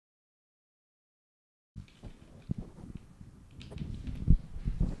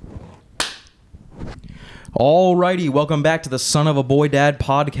Alrighty, welcome back to the Son of a Boy Dad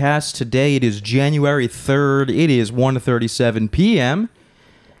podcast. Today it is January 3rd. It is 1:37 p.m.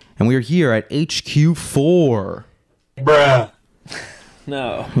 and we are here at HQ4. Bruh.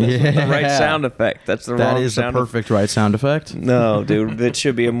 No, that's not the right sound effect. That's the wrong sound. That is the perfect right sound effect. No, dude, it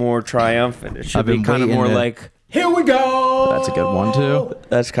should be a more triumphant. It should be kind of more like, Here we go. That's a good one too.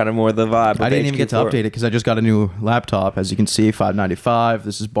 that's kind of more the vibe. I didn't even get to update it because I just got a new laptop. As you can see, $595.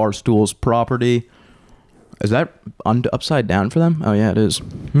 This is Barstool's property. Is that upside down for them? Oh yeah, it is.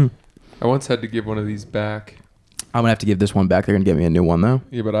 I once had to give one of these back. I'm gonna have to give this one back. They're gonna get me a new one though.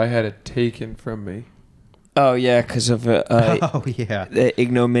 Yeah, but I had it taken from me. Oh, yeah, because of Oh yeah. the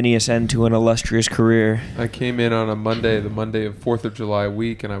ignominious end to an illustrious career. I came in on a Monday, the Monday of 4th of July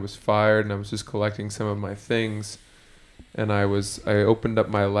week, and I was fired, and I was just collecting some of my things. And I opened up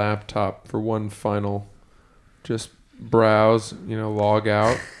my laptop for one final just browse, log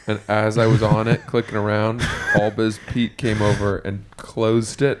out. And as I was on it, clicking around, Alba's Pete came over and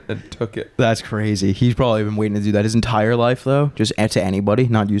closed it and took it. That's crazy. He's probably been waiting to do that his entire life, though. Just to anybody,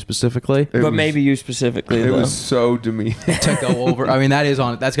 not you specifically. Maybe you specifically, It though. was so demeaning. To go over. I mean,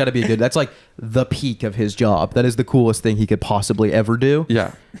 that's got to be good. That's like the peak of his job. That is the coolest thing he could possibly ever do.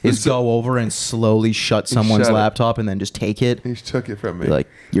 Yeah. Is go over and slowly shut someone's shut it. laptop and then just take it. He took it from me. Be like,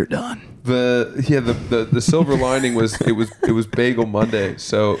 you're done. The silver lining was it was Bagel Monday,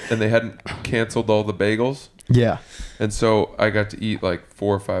 and they hadn't canceled all the bagels. Yeah. And so I got to eat like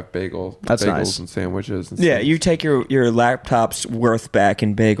 4 or 5 That's bagels nice. and sandwiches. And Yeah, stuff. you take your laptop's worth back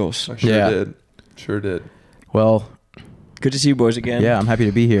in bagels. I sure did. Well, Good to see you boys again. yeah, I'm happy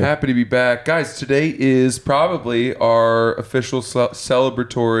to be here. Happy to be back. Guys, today is probably our official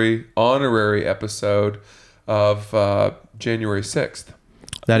celebratory honorary episode of January 6th.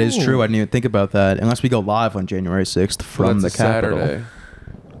 That is true. I didn't even think about that. Unless we go live on January 6th from the That's a Capitol. Saturday.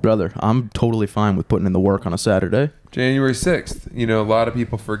 Brother, I'm totally fine with putting in the work on a Saturday. January 6th. A lot of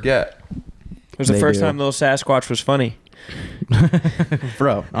people forget. It was the They first do. time Little Sasquatch was funny.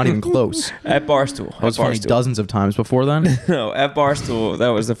 Bro, not even close. At Barstool. I was funny dozens of times before then. No, at Barstool, that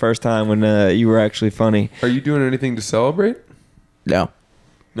was the first time when you were actually funny. Are you doing anything to celebrate? No.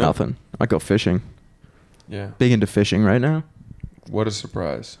 No? Nothing. I might go fishing. Yeah. Big into fishing right now. What a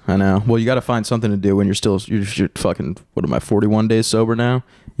surprise. I know. Well, you got to find something to do when you're fucking, what am I, 41 days sober now?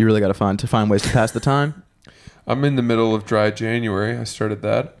 You really got to find ways to pass the time. I'm in the middle of dry January. I started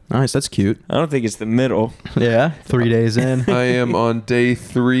that. Nice. That's cute. I don't think it's the middle. Yeah. 3 days in. I am on day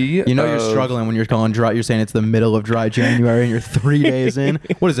 3. You know you're struggling when you're calling dry. You're saying it's the middle of dry January and you're 3 days in.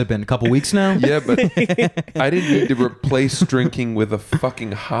 What has it been? A couple weeks now? Yeah, but I didn't need to replace drinking with a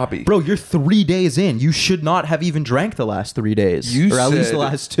fucking hobby. Bro, you're 3 days in. You should not have even drank the last 3 days. You or at least said- the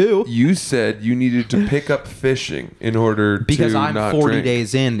last 2. You said you needed to pick up fishing in order Because to I'm not 40 drink.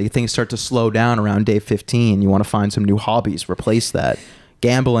 days in, things start to slow down around day 15. You want to find some new hobbies, replace that.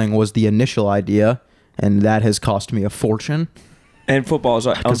 Gambling was the initial idea, and that has cost me a fortune. And football is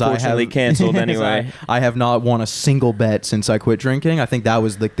unfortunately canceled anyway. I have not won a single bet since I quit drinking. I think that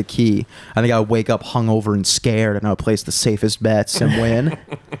was like the key. I think I would wake up hungover and scared, and I would place the safest bets and win.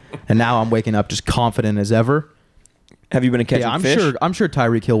 And now I'm waking up just confident as ever. Have you been catching Yeah, fish? I'm sure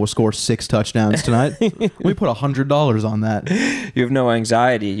Tyreek Hill will score 6 touchdowns tonight. We put $100 on that. You have no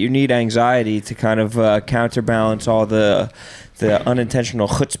anxiety. You need anxiety to kind of counterbalance all the unintentional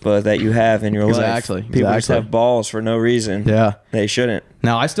chutzpah that you have in your Exactly, life. People just exactly. have balls for no reason. Yeah. They shouldn't.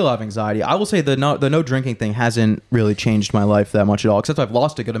 Now, I still have anxiety. I will say the no drinking thing hasn't really changed my life that much at all, except I've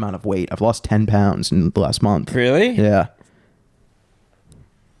lost a good amount of weight. I've lost 10 pounds in the last month. Really? Yeah.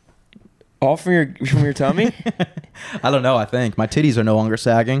 All from your tummy? I don't know, I think. My titties are no longer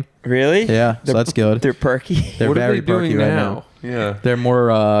sagging. Really? Yeah, so that's good. They're perky. They're What are very they doing perky right now. Yeah. They're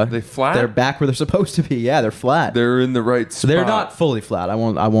more, They flat? they're back where they're supposed to be. Yeah, they're flat. They're in the right spot. So they're not fully flat. I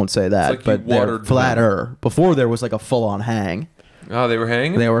won't say that, like you but they're watered them. flatter. Before there was like a full-on hang. Oh, they were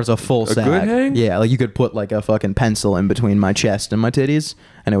hanging? There was a full sag. good hang? Yeah, like you could put like a fucking pencil in between my chest and my titties,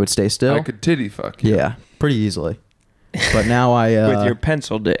 and it would stay still. I could titty fuck you. Yeah, pretty easily. But now I With your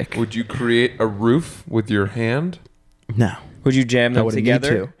pencil dick. Would you create a roof with your hand? no. Would you jam I them wouldn't need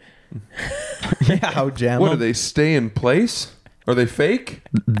together? to. Yeah, I would jam What, do them. they stay in place? Are they fake?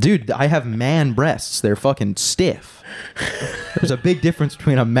 Dude, I have man breasts. They're fucking stiff. There's a big difference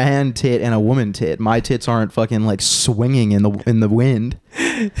between a man tit and a woman tit. My tits aren't fucking like swinging in the wind.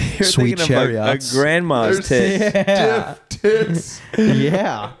 You're Sweet thinking chariots. of a grandma's tit. Yeah. Stiff tits.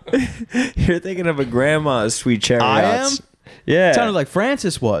 Yeah. You're thinking of a grandma's sweet chariots. I am? Yeah. It sounded like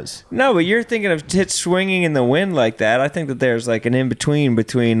Francis was. No, but you're thinking of tits swinging in the wind like that. I think that there's like an in-between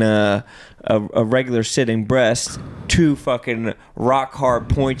between a regular sitting breast, two fucking rock-hard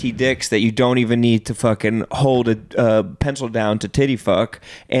pointy dicks that you don't even need to fucking hold a pencil down to titty fuck,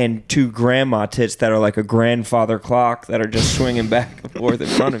 and two grandma tits that are like a grandfather clock that are just swinging back and forth in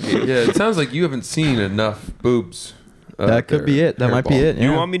front of you. Yeah, it sounds like you haven't seen enough boobs. That could be it. That might be it.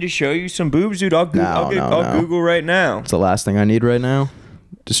 Yeah. You want me to show you some boobs, dude? I'll No. Google right now. It's the last thing I need right now.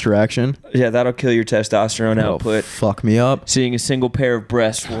 Distraction. Yeah, that'll kill your testosterone That'll output. fuck me up. Seeing a single pair of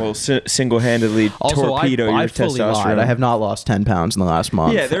breasts will single-handedly torpedo your I fully testosterone. lied. I have not lost 10 pounds in the last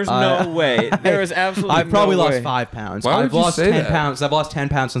month. Yeah, there's no way. There is absolutely I've probably no lost way. 5 pounds. Why would I've you lost say 10 that? pounds. I've lost 10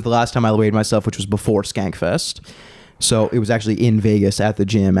 pounds since the last time I weighed myself, which was before Skankfest. So it was actually in Vegas at the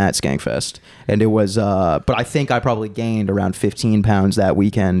gym at Skankfest. And it was, but I think I probably gained around 15 pounds that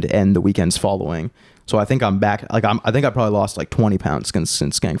weekend and the weekends following. So I think I'm back. Like I think I probably lost like 20 pounds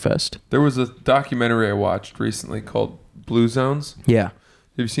since Skankfest. There was a documentary I watched recently called Blue Zones. Yeah. Have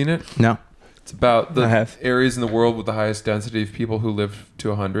you seen it? No. It's about I the have. areas in the world with the highest density of people who live to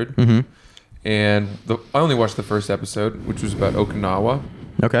 100. Mm-hmm. And I only watched the first episode, which was about Okinawa.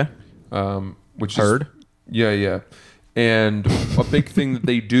 Okay. Which Heard. Yeah. And a big thing that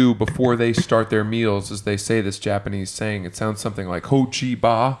they do before they start their meals is they say this Japanese saying. It sounds something like Hochi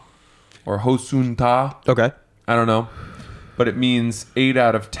Ba or Hosunta. Okay. I don't know. But it means 8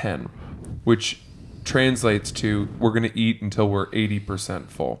 out of 10, which translates to we're going to eat until we're 80%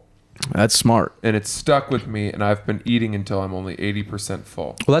 full. That's smart. And it's stuck with me, and I've been eating until I'm only 80%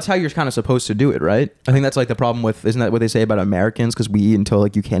 full. Well, that's how you're kind of supposed to do it, right? I think that's like the problem with, isn't that what they say about Americans? Because we eat until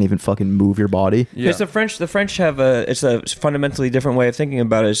like you can't even fucking move your body. Yeah. It's the French have it's a fundamentally different way of thinking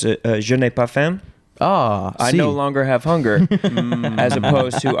about it. It's je n'ai pas faim. Ah, I see. no longer have hunger, as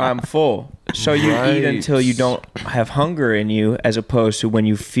opposed to I'm full. So you eat Right. until you don't have hunger in you, as opposed to when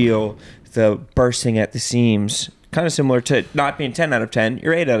you feel the bursting at the seams. Kind of similar to not being 10 out of 10,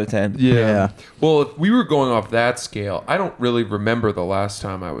 you're 8 out of 10. Yeah. Well, if we were going off that scale, I don't really remember the last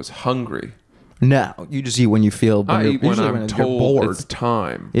time I was hungry. No, you just eat when you feel. I eat when usually I'm you're told bored. it's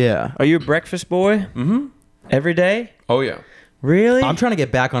time. Yeah. Are you a breakfast boy? Mm-hmm. Every day? Oh, yeah. Really? I'm trying to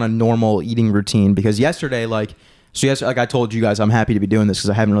get back on a normal eating routine because yesterday, like I told you guys, I'm happy to be doing this because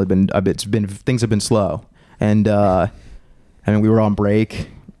I haven't really been. Things have been slow, and I mean we were on break,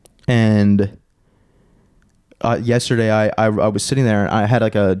 and yesterday I was sitting there and I had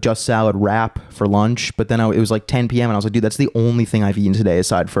like a just salad wrap for lunch, but then it was like 10 p.m. and I was like, dude, that's the only thing I've eaten today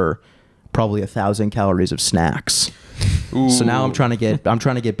aside for probably 1,000 calories of snacks. Ooh. So now I'm trying to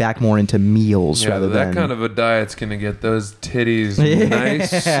get back more into meals Yeah, rather that than kind of a diet's gonna get those titties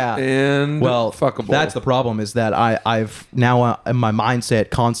nice and well, fuckable. That's the problem is that I've now my mindset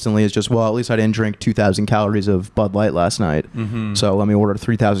constantly is just, well, at least I didn't drink 2,000 calories of Bud Light last night. Mm-hmm. So let me order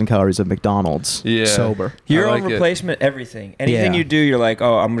 3,000 calories of McDonald's Yeah. sober. Your I own like it. replacement, everything. Anything Yeah. you do, you're like,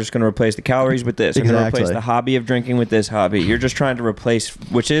 oh, I'm just going to replace the calories with this. I'm going to replace Exactly. the hobby of drinking with this hobby. You're just trying to replace,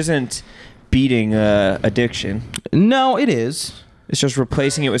 which isn't beating addiction. No, it is. It's just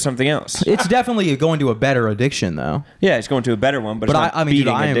replacing it with something else. It's definitely going to a better addiction though. Yeah, it's going to a better one, but it's But not I mean, dude,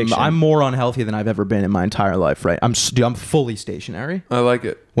 beating addiction. I'm more unhealthy than I've ever been in my entire life. Right? I'm fully stationary. I like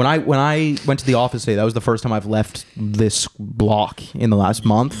it. When I went to the office today, that was the first time I've left this block in the last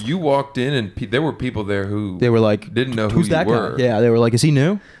month. You walked in and there were people there who They were like, didn't know "Who's who you that were. guy?" Yeah, they were like, "Is he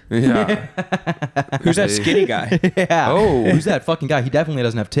new?" Yeah. Who's that skinny guy? Yeah. Oh. Who's that fucking guy? He definitely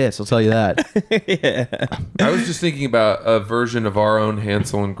doesn't have tits. I'll tell you that. Yeah. I was just thinking about a version of our own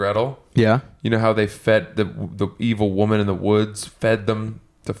Hansel and Gretel. Yeah. You know how they fed the evil woman in the woods, fed them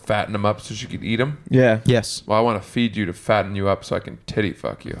to fatten them up so she could eat them? Yeah. Yes. Well, I want to feed you to fatten you up so I can titty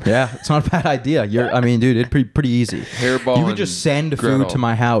fuck you. Yeah. It's not a bad idea. I mean, dude, it's pretty easy. Hairball You could and just send Gretel. food to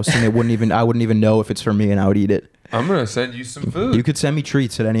my house, and I wouldn't even know if it's for me, and I would eat it. I'm going to send you some food. You could send me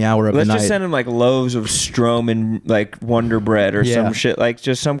treats at any hour of Let's the night. just send him like loaves of Strom and like Wonder Bread or Yeah. some shit. Like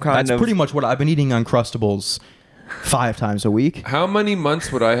just some kind That's of. pretty much what I've been eating Uncrustables 5 times a week. How many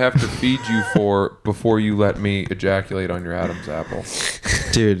months would I have to feed you for before you let me ejaculate on your Adam's apple?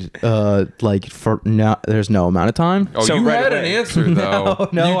 Dude, like for no, there's no amount of time. Oh, So you right had away. an answer, though.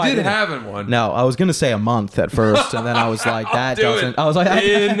 No, you I did didn't. have one. No, I was gonna say a month at first, and then I was like, that Do doesn't. it. I was like,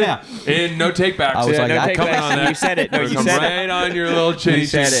 in, in no take backs. I was like, no that take comes backs. on that. You said it. No, you Come said right it. on your little chinny You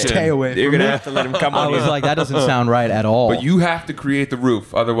said chin it. chin. Stay away. You're from gonna me. have to let him come I on was you. like, that doesn't sound right at all. But you have to create the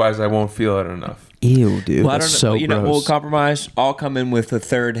roof, otherwise I won't feel it enough. Ew, dude. Well, I That's don't so know. You know, gross. we'll compromise. I'll come in with a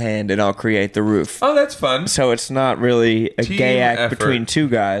third hand and I'll create the roof. Oh, that's fun. So it's not really a Team gay act effort. between two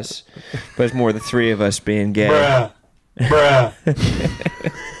guys, but it's more the three of us being gay. Bruh. Bruh.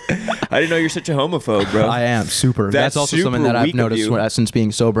 I didn't know you're such a homophobe, bro. I am super. That's also something super that I've weak of noticed you. since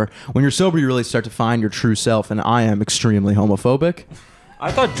being sober. When you're sober, you really start to find your true self, and I am extremely homophobic.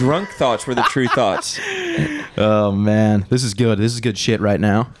 I thought drunk thoughts were the true thoughts. Oh man, this is good. This is good shit right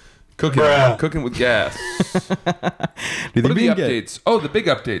now. Cooking with gas. Do What are the being gay- updates? Oh, the big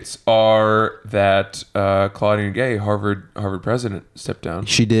updates are that Claudia Gay, Harvard president, stepped down.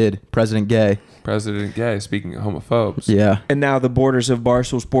 She did. President Gay. President Gay, speaking of homophobes. Yeah. And now the borders of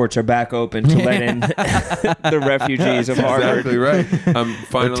Barstool Sports are back open to let in the refugees of Harvard. Exactly right. I'm They're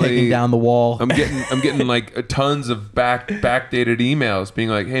finally taking down the wall. I'm getting like tons of backdated emails being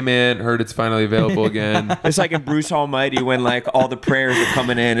like, "Hey man, heard it's finally available again." It's like in Bruce Almighty when like all the prayers are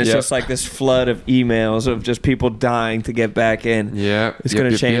coming in. It's Yep. just like this flood of emails of just people dying to get back in. Yeah, It's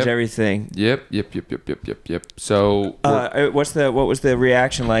going to change everything. Yep. So What was the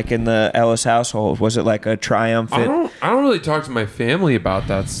reaction like in the Ellis household? Was it like a I triumphant? don't really talk to my family about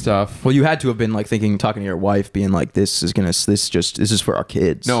that stuff. Well, you had to have been like talking to your wife, being like, "This is for our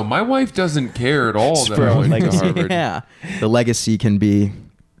kids." No, my wife doesn't care at all that for I a went to legacy. Harvard. Yeah, the legacy can be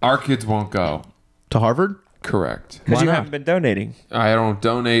Our kids won't go. to Harvard. Correct. Because Why you not? haven't been donating. I don't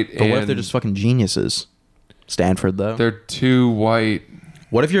donate. But what if and they're just fucking geniuses? Stanford though. they're too white.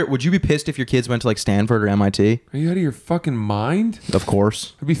 What if would you be pissed if your kids went to like Stanford or MIT? Are you out of your fucking mind? Of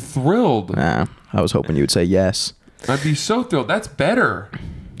course. I'd be thrilled. Nah, I was hoping you would say yes. I'd be so thrilled. That's better.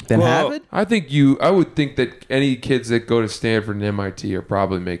 Then Well, have it. I would think that any kids that go to Stanford and MIT are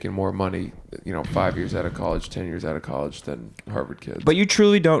probably making more money, 5 years out of college, 10 years out of college than Harvard kids. But you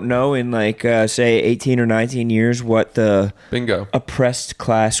truly don't know in like say 18 or 19 years what the Bingo. oppressed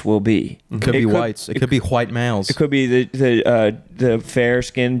class will be. Could be whites. It could be white males. It could be the fair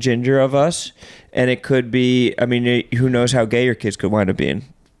skinned ginger of us, and it could be. I mean, who knows how gay your kids could wind up being?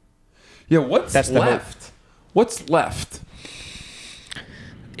 Yeah, what's That's the hope. left? What's left?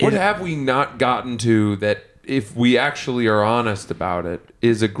 What have we not gotten to that, if we actually are honest about it,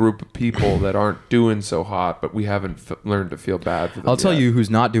 is a group of people that aren't doing so hot, but we haven't learned to feel bad for them I'll tell yet? you who's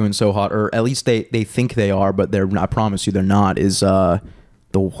not doing so hot, or at least they think they are, but they're. I promise you, they're not. Is the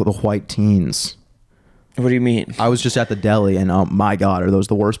white teens. What do you mean? I was just at the deli, and oh my god, are those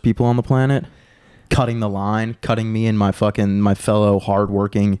the worst people on the planet? Cutting the line, cutting me and my fellow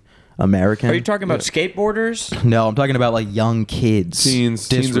hardworking American. Are you talking about skateboarders? No, I'm talking about like young kids. Teens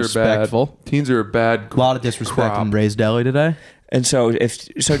are bad. Disrespectful. Teens are a bad. A lot of disrespect in Ray's Deli today. And so,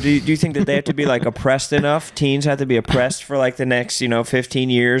 do you think that they have to be like oppressed enough? Teens have to be oppressed for like the next 15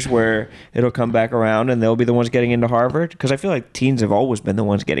 years, where it'll come back around and they'll be the ones getting into Harvard. Because I feel like teens have always been the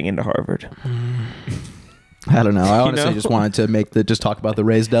ones getting into Harvard. I don't know. I honestly know? just wanted to just talk about the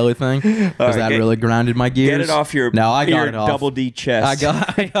Ray's Deli thing because that really grounded my gears. Get it off your I got your it off. double D chest. I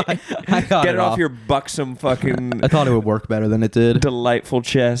got Get it off off your buxom fucking I thought it would work better than it did. delightful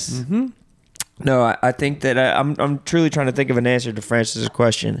chest. Mm-hmm. No, I think that I'm truly trying to think of an answer to Francis's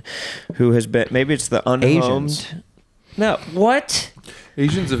question. Who has been? Maybe it's the unhomed. Asians. No, what?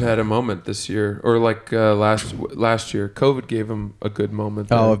 Asians have had a moment this year, or like last year. COVID gave them a good moment.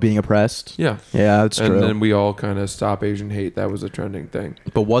 There. Oh, of being oppressed. yeah. Yeah, that's And true. then we all kind of stop Asian hate. That was a trending thing.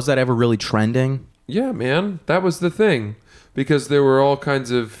 But was that ever really trending? Yeah, man, that was the thing, because there were all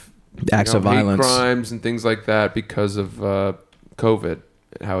kinds of Acts of hate violence. crimes and things like that because of COVID.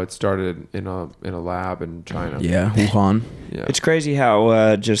 How it started in a lab in China. Yeah, Wuhan. Yeah. It's crazy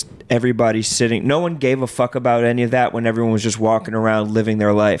how just everybody's sitting. No one gave a fuck about any of that when everyone was just walking around living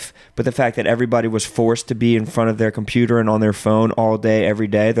their life. But the fact that everybody was forced to be in front of their computer and on their phone all day, every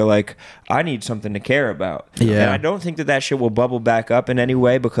day, they're like, I need something to care about. Yeah. And I don't think that shit will bubble back up in any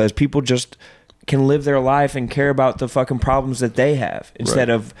way, because people just can live their life and care about the fucking problems that they have instead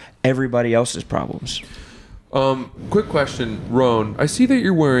of everybody else's problems. Quick question, Roan. I see that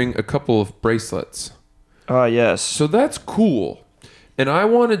you're wearing a couple of bracelets. Yes. So that's cool. And I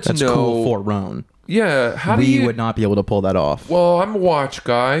wanted to That's know. cool for Roan. Yeah. How do We you? would not be able to pull that off. Well, I'm a watch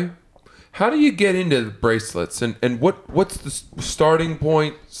guy. How do you get into the bracelets? And what's the starting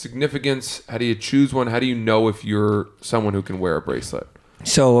point, significance? How do you choose one? How do you know if you're someone who can wear a bracelet?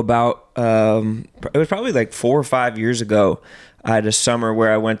 So about it was probably like 4 or 5 years ago. I had a summer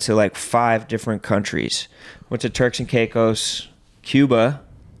where I went to like 5 different countries. Went to Turks and Caicos, Cuba,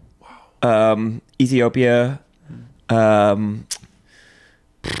 Ethiopia,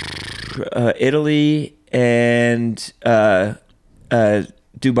 Italy, and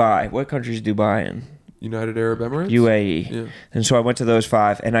Dubai. What country is Dubai in? United Arab Emirates? UAE. Yeah. And so I went to those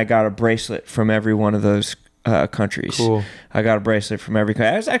 5, and I got a bracelet from every one of those countries. Cool. I got a bracelet from every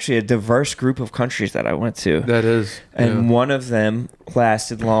country. It was actually a diverse group of countries that I went to. That is. And yeah. one of them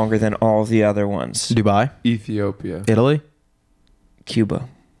lasted longer than all the other ones. Dubai, Ethiopia. Italy, Cuba.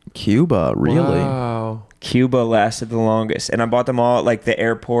 Cuba, really? Wow. Cuba lasted the longest, and I bought them all at like the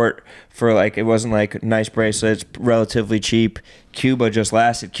airport for like, it wasn't like nice bracelets, relatively cheap. Cuba just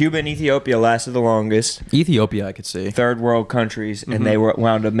lasted. Cuba and Ethiopia lasted the longest. Ethiopia, I could see. Third world countries, and they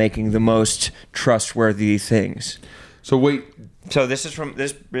wound up making the most trustworthy things. So wait. So this is from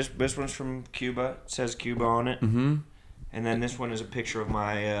this one's from Cuba. It says Cuba on it. Mm-hmm. And then this one is a picture of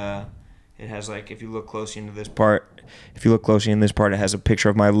my. It has like, if you look closely into this part, it has a picture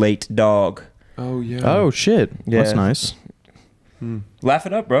of my late dog. Oh yeah. Oh shit, Yeah. that's nice. Laugh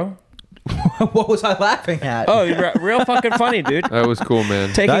it up, bro. What was I laughing at? Oh, you're real fucking funny, dude. That was cool,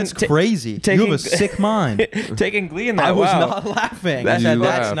 man. That's crazy. You have a sick mind. Taking glee in that. I was wow. not laughing. That's- I said, You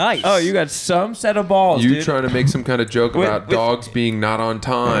that's laughed. nice. Oh, you got some set of balls, You dude. trying to make some kind of joke With- about with- dogs being not on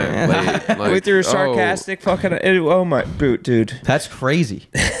time, late, like, with your sarcastic fucking. Oh my boot, dude. That's crazy.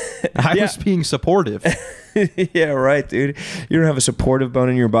 I Yeah. was being supportive. Yeah, right, dude. You don't have a supportive bone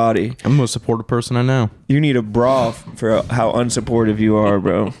in your body. I'm the most supportive person I know. You need a bra for how unsupportive you are,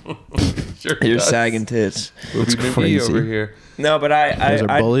 bro. Oh, sure You're does. sagging tits. Booby McGee crazy. over here. No, but Those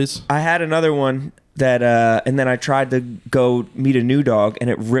are bullies. I had another one that, and then I tried to go meet a new dog, and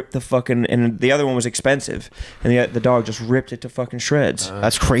it ripped the fucking, and the other one was expensive, and the dog just ripped it to fucking shreds.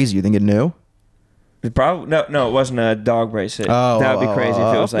 That's crazy. You think it knew? It probably no, it wasn't a dog bracelet. Oh, That would be crazy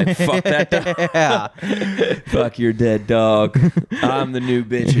if it was like, fuck that dog. Yeah. Fuck your dead dog. I'm the new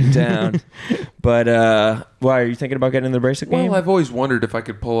bitch in town. But why are you thinking about getting in the bracelet game? Well, I've always wondered if I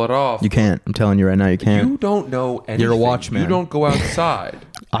could pull it off. You can't. I'm telling you right now, you can't. You don't know anything. You're a watchman. You don't go outside.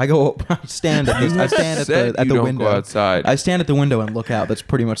 I go. I stand at the. I stand Said at you the don't window. go outside. I stand at the window and look out. That's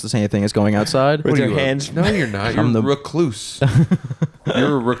pretty much the same thing as going outside. With What are your you, a- hands- No, you're not. You're I'm a the- recluse.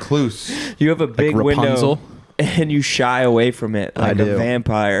 You're a recluse. You have a big Rapunzel? window, and you shy away from it like do. a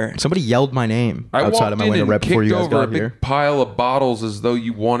vampire. Somebody yelled my name I outside walked of my in window and right before kicked you guys over a got big here. pile of bottles as though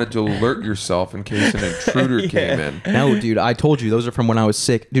you wanted to alert yourself in case an intruder came in. No, dude, I told you those are from when I was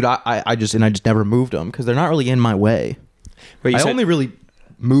sick, dude. I just never moved them because they're not really in my way. But I only really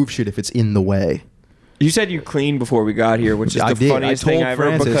move shit if it's in the way. you said you cleaned before we got here, which is I the did. funniest I told thing ever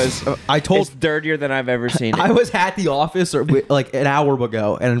Francis- because I told- it's dirtier than I've ever seen it. I was at the office like an hour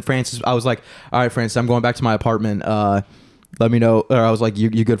ago, and Francis, I was like, "All right, Francis, I'm going back to my apartment. Let me know." Or I was like, "You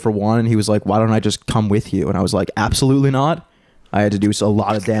good for one?" And he was like, "Why don't I just come with you?" And I was like, "Absolutely not." I had to do a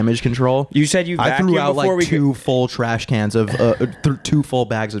lot of damage control. You said you I vacuumed threw out before like we two full trash cans of two full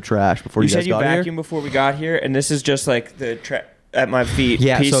bags of trash before You you guys said you got vacuumed here. before we got here, and this is just like the at my feet.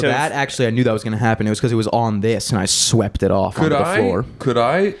 Yeah, piece so of, that actually I knew that was going to happen. It was because it was on this, and I swept it off onto the floor. Could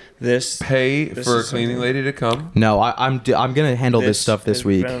I this pay This for a is cleaning something- lady to come? No, I'm going to handle this stuff this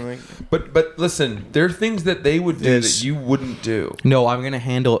week. But listen, there are things that they would do This- that you wouldn't do. No, I'm gonna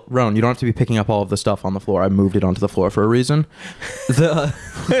handle Roan. You don't have to be picking up all of the stuff on the floor. I moved it onto the floor for a reason.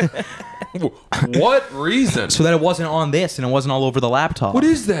 What reason? So that it wasn't on this and it wasn't all over the laptop. What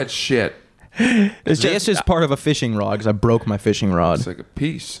is that shit? This is part of a fishing rod because I broke my fishing rod. It's like a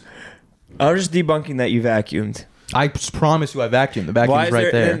piece. I was just debunking that you vacuumed. I promise you I vacuumed. The Why vacuum's is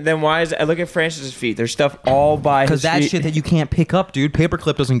right there. Then why is I look at Francis's feet? There's stuff all by his Because that's feet. shit that you can't pick up, dude.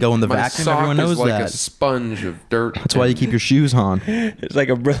 Paperclip doesn't go in the My vacuum. sock Everyone knows is like that. a sponge of dirt. That's why you keep your shoes on. It's like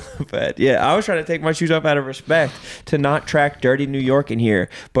a Brillo pad. Yeah, I was trying to take my shoes off out of respect to not track dirty New York in here,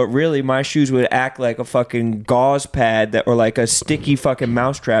 but really my shoes would act like a fucking gauze pad that, or like a sticky fucking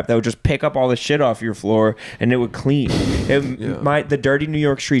mousetrap that would just pick up all the shit off your floor and it would clean. The dirty New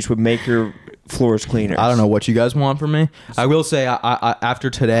York streets would make your floors cleaner. I don't know what you guys want from me. I will say, I after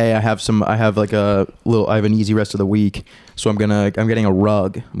today, I have an easy rest of the week, so I'm getting a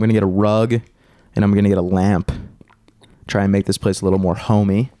rug. I'm gonna get a rug, and I'm gonna get a lamp. Try and make this place a little more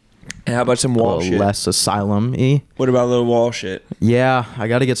homey, And how about some a wall little shit? less asylum-y. What about a little wall shit? Yeah, I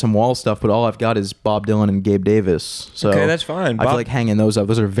got to get some wall stuff, but all I've got is Bob Dylan and Gabe Davis. So Okay, that's fine. I feel Bob- like hanging those up.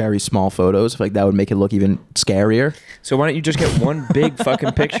 Those are very small photos. I feel like that would make it look even scarier. So why don't you just get one big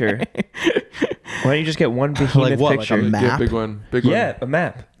fucking picture? Why don't you just get one behemoth Like what, like picture? a map? Yeah, big one. Big Yeah, one. a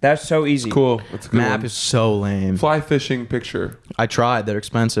map. That's so easy. Cool. That's a good Map one. is so lame. Fly fishing picture. I tried. They're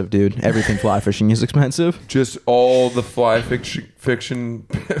expensive, dude. Everything fly fishing is expensive. Just all the fly fiction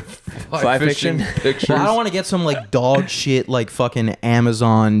Fly fiction? pictures. Well, I don't want to get some like dog shit like fucking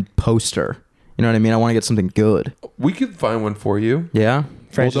Amazon poster. You know what I mean? I want to get something good. We could find one for you. Yeah.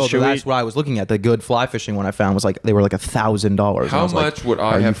 Francis, Although should that's we- what I was looking at. The good fly fishing one I found was like they were like $1,000. How much would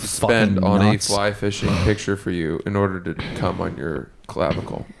I have to spend fucking on nuts? a fly fishing picture for you in order to come on your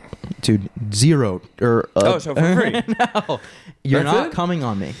clavicle? Dude, zero. Or So for free. no, you're That's not it? coming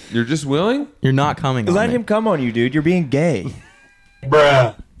on me. You're just willing? You're not coming on Let me. him come on you, dude. You're being gay.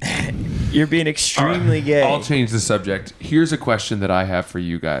 Bruh. You're being extremely gay. I'll change the subject. Here's a question that I have for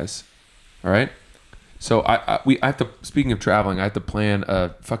you guys. All right. So I have to. Speaking of traveling, I have to plan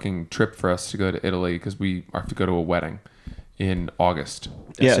a fucking trip for us to go to Italy because we have to go to a wedding in August.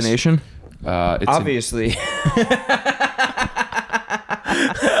 Yes. Destination? It's Obviously.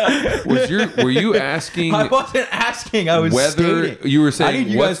 Were you asking? I wasn't asking. I was whether stating. you were I saying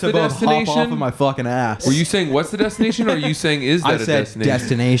need you what's guys to the both hop destination? off of my fucking ass. Were you saying what's the destination, or are you saying is that I a said destination?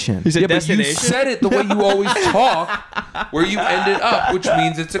 destination. He said Yeah, but you destination. said it the way you always talk, where you ended up, which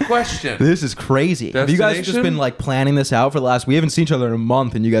means it's a question. This is crazy. Have you guys just Destination? been like planning this out for the last? We haven't seen each other in a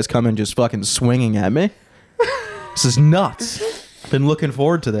month, and you guys come in just fucking swinging at me. This is nuts. Been looking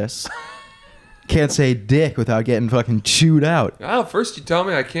forward to this. Can't say dick without getting fucking chewed out. Oh, first you tell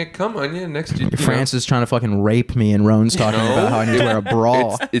me I can't come on you, next you. France is trying to fucking rape me, and Roan's talking No. about how I need to wear a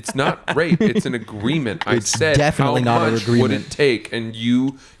bra. It's not rape. It's an agreement. I It's said definitely how not an much would agreement. it take, and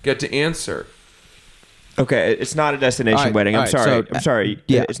you get to answer. Okay, it's not a destination All right, wedding. I'm all right, sorry. so, I'm sorry.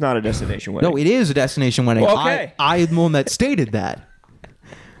 yeah. It's not a destination wedding. No, it is a destination wedding. Well, okay. I am the one that stated that.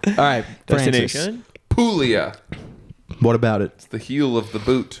 All right, Francis. destination. Puglia. What about it? It's the heel of the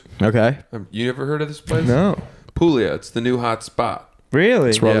boot. Okay. You never heard of this place? No. Puglia. It's the new hot spot. Really?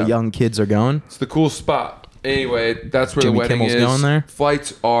 That's where all Yeah. the young kids are going. It's the cool spot. Anyway, that's where Jimmy the wedding Kimmel's is. going there?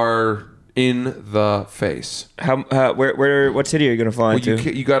 Flights are in the face. How? Where? What city are you gonna fly Well,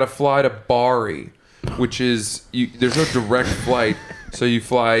 into? you got to fly to Bari, which is there's no direct flight, so you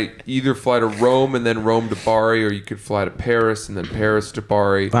either fly to Rome and then Rome to Bari, or you could fly to Paris and then Paris to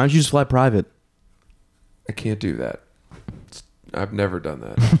Bari. Why don't you just fly private? I can't do that. I've never done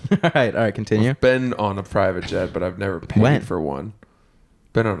that. all right, continue. Been on a private jet, but I've never paid When? for one.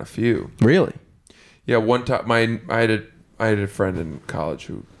 Been on a few. Really? Yeah, one time I had a friend in college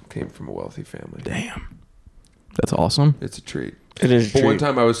who came from a wealthy family. Damn. That's awesome. It's a treat. It is. But one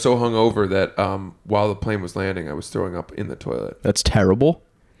time I was so hungover that while the plane was landing, I was throwing up in the toilet. That's terrible.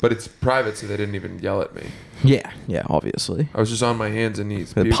 But it's private, so they didn't even yell at me. Yeah, obviously. I was just on my hands and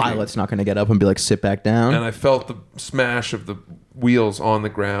knees. The puking. pilot's not going to get up and be like, sit back down. And I felt the smash of the wheels on the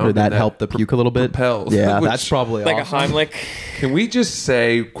ground. Did that and help the puke a little bit? propelled, Yeah, which- that's probably like awesome. a Heimlich. Can we just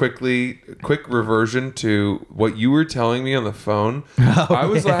say quick reversion to what you were telling me on the phone? I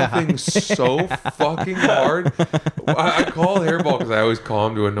was laughing so fucking hard. I call Hairball because I always call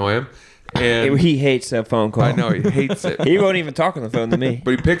him to annoy him. And He hates that phone call. I know he hates it. He won't even talk on the phone to me.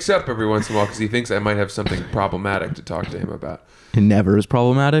 But he picks up every once in a while because he thinks I might have something problematic to talk to him about. It never is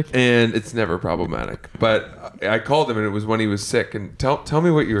problematic. And it's never problematic. But I called him and it was when he was sick. And tell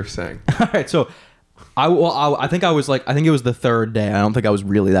me what you were saying. All right, so I think I was like, I think it was the third day. I don't think I was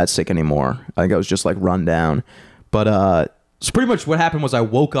really that sick anymore. I think I was just like run down. But so pretty much what happened was I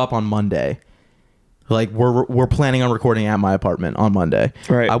woke up on Monday. Like we're planning on recording at my apartment on Monday.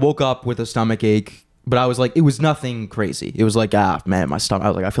 Right. I woke up with a stomach ache, but I was like, it was nothing crazy. It was like, man, my stomach. I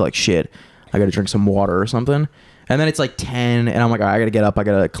was like, I feel like shit. I got to drink some water or something. And then it's like 10, and I'm like, all right, I got to get up. I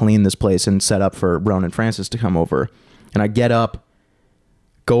got to clean this place and set up for Roan and Francis to come over. And I get up,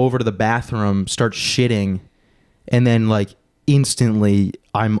 go over to the bathroom, start shitting, and then like instantly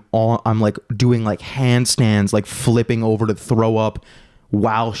I'm like doing like handstands, like flipping over to throw up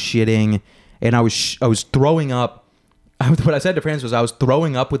while shitting. And I was throwing up. What I said to Francis was I was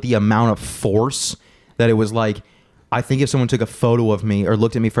throwing up with the amount of force that it was like, I think if someone took a photo of me or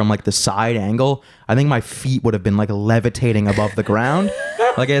looked at me from like the side angle, I think my feet would have been like levitating above the ground.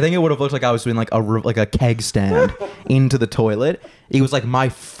 Like I think it would have looked like I was doing like a keg stand into the toilet. It was like my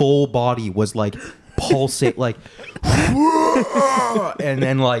full body was like pulsate, like, and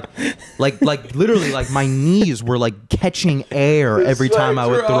then like literally like my knees were like catching air every time I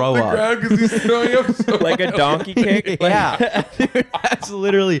would throw up. He's throwing up so Like a donkey kick. Yeah, dude,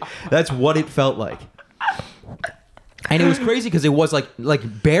 that's what it felt like. And it was crazy because it was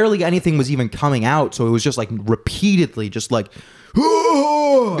like barely anything was even coming out, so it was just like repeatedly, just like.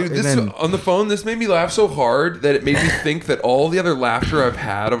 Dude, And then- on the phone, this made me laugh so hard that it made me think that all the other laughter I've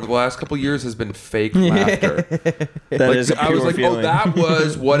had over the last couple of years has been fake laughter. That is a I was pure like, feeling. oh, that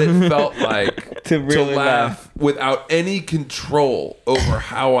was what it felt like To really laugh. without any control over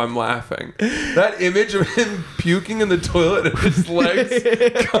how I'm laughing. That image of him puking in the toilet and his legs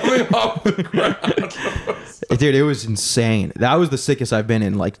coming off the ground. Dude, it was insane. That was the sickest I've been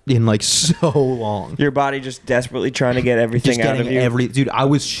in like so long. Your body just desperately trying to get everything Just out of getting you. dude, I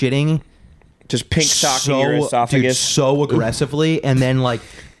was shitting Just pink socking your esophagus. dude, so aggressively, and then like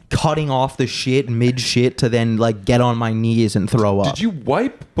cutting off the shit mid shit to then like get on my knees and throw up. Did you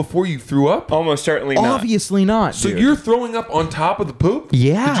wipe before you threw up? Almost certainly not. Obviously not. So dude. you're throwing up on top of the poop?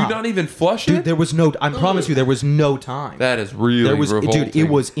 Yeah. Did you not even flush Dude, it? there was no. I promise you, there was no time. That is really There was, revolting. dude. It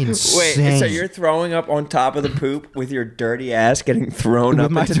was insane. Wait, so you're throwing up on top of the poop with your dirty ass getting thrown with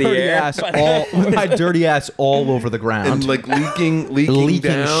up my into the dirty air? ass with my dirty ass all over the ground. and like leaking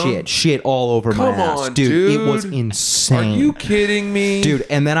down. shit all over my Come ass, on, dude. It dude. was insane. Are you kidding me? dude?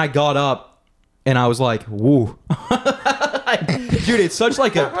 And then I got up, and I was like, "Woo." Dude, it's such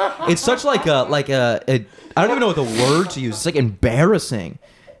like a I don't even know what the word to use. It's like embarrassing.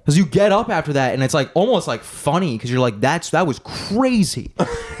 Because you get up after that, and it's like almost like funny, because you're like, that was crazy.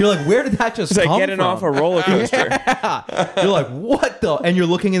 You're like, where did that just It's come like getting from? off a roller coaster. Yeah. You're like, what the? And you're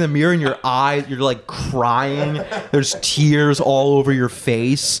looking in the mirror, and your eyes, you're like crying. There's tears all over your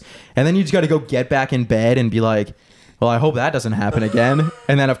face. And then you just got to go get back in bed and be like, well, I hope that doesn't happen again.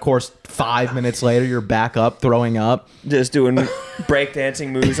 And then, of course, 5 minutes later, you're back up, throwing up. Just doing breakdancing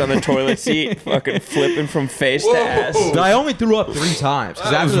moves on the toilet seat, fucking flipping from face to ass. But I only threw up 3 times.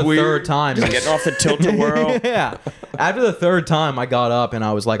 Because That after was the weird. third time, it was- Getting off the tilt-a-whirl. yeah. After the third time, I got up and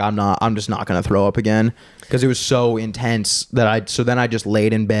I was like, I'm just not gonna throw up again, because it was so intense that so then I just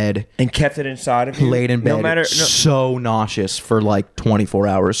laid in bed, And kept it inside of you. laid in bed, No matter. so nauseous for like 24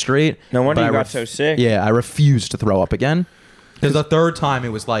 hours straight. No wonder But you I got so sick. Yeah, I refused to throw up again. Because the third time, it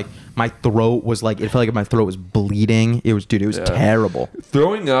was like my throat was like, it felt like my throat was bleeding. It was, dude, it was terrible.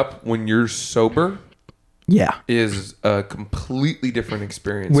 Throwing up when you're sober Yeah. is a completely different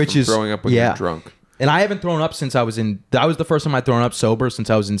experience Which from is throwing up when yeah. you're drunk. And I haven't thrown up since that was the first time I'd thrown up sober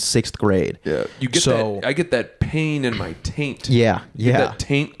since I was in 6th grade. Yeah, you get So- that. I get that pain in my taint. Yeah, You get yeah. that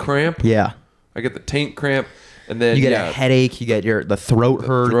taint cramp. Yeah. I get the taint cramp, and then You get a headache, you get the throat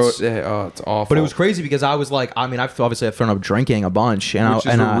hurts. Oh, it's awful. But it was crazy because I was like, I mean, I've thrown up drinking a bunch, and Which I,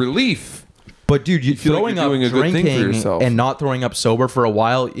 is and a I, relief. but dude, you feel like throwing you're up doing a good thing for drinking yourself. and not throwing up sober for a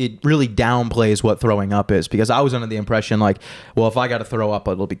while, it really downplays what throwing up is, because I was under the impression like, well, if I got to throw up,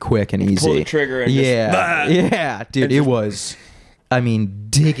 it'll be quick and easy. Pull the trigger and yeah, just, yeah, dude, it was. I mean,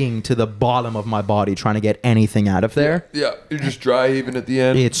 digging to the bottom of my body trying to get anything out of there. Yeah, you're just dry even at the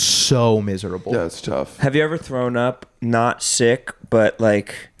end. It's so miserable. Yeah, it's tough. Have you ever thrown up not sick, but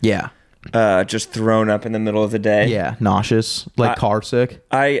like Yeah. just thrown up in the middle of the day? Yeah. Nauseous, like car sick.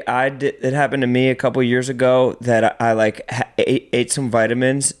 I did. It happened to me a couple years ago that I like ate some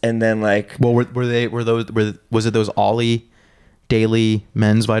vitamins and then like Well, was it those Ollie daily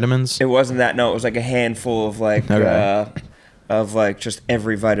men's vitamins? it wasn't that. No, it was like a handful of like Okay. of like just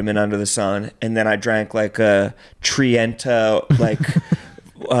every vitamin under the sun, and then I drank like a Trienta like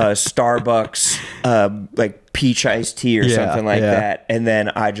Starbucks like peach iced tea or Yeah, something like yeah. that, and then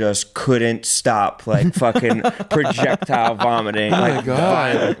I just couldn't stop like fucking projectile vomiting, like God.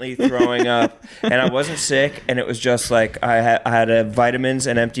 violently throwing up, and I wasn't sick, and it was just like I had a vitamins,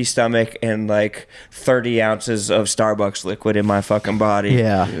 an empty stomach, and like 30 ounces of Starbucks liquid in my fucking body.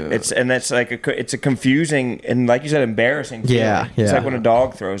 Yeah. That's like it's a confusing and, like you said, embarrassing feeling. Yeah, It's yeah. like when a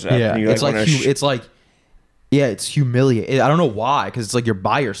dog throws up. Yeah, and you it's like wanna it's like, yeah, it's humiliating. I don't know why, because it's like you're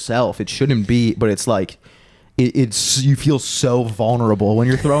by yourself. It shouldn't be, but it's like, it's you feel so vulnerable when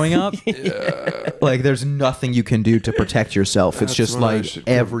you're throwing up. Like there's nothing you can do to protect yourself. It's That's just when I like should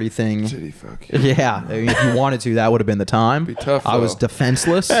go everything. Titty fuck you. Yeah, I mean, if you wanted to, that would have been the time. Be tough, I was though.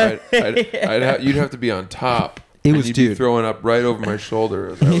 defenseless. You'd have to be on top. It and was, you'd be dude. throwing up right over my shoulder.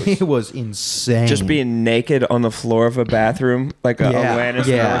 As I was, It was insane. just being naked on the floor of a bathroom, like a Yeah, Alanis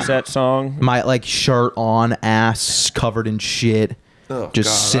yeah. Morissette song. my like shirt on, ass covered in shit, Oh, just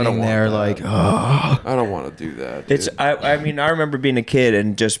God, I sitting don't want there that. like, oh. I don't want to do that. It's dude. I mean I remember being a kid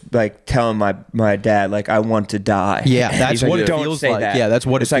and just like telling my dad like I want to die. Yeah, And that's he's like, what it don't feels say like. that. Yeah, that's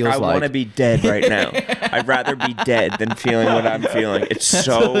what it it's like feels I want to like. be dead right now. I'd rather be dead than feeling what I'm feeling. It's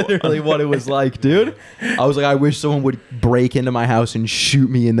so literally what it was like, dude. I was like, I wish someone would break into my house and shoot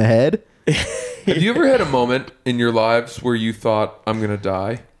me in the head. Have you ever had a moment in your lives where you thought, I'm gonna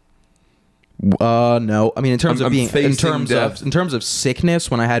die? No. I mean, in terms I'm of being, facing death. in terms of sickness,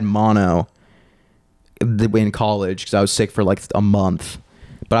 when I had mono in college, because I was sick for like a month,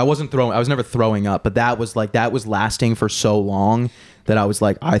 but I was never throwing up. But that was lasting for so long that I was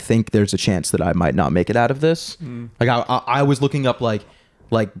like, I think there's a chance that I might not make it out of this. Like I was looking up like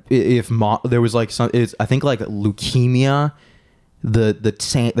if there was like I think like leukemia,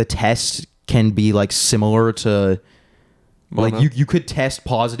 the test can be like similar to. Mono? Like you could test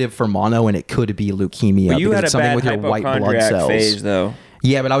positive for mono and it could be leukemia. But you because had a it's something bad with your white blood hypochondriac cells. phase though.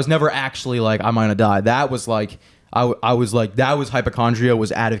 Yeah, but I was never actually like I'm gonna die. That was like I was like that was hypochondria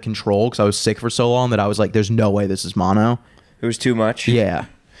was out of control because I was sick for so long that I was like, there's no way this is mono. It was too much. Yeah.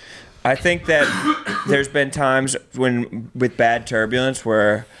 I think that there's been times when with bad turbulence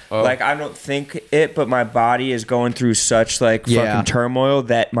where like I don't think it, but my body is going through such like fucking turmoil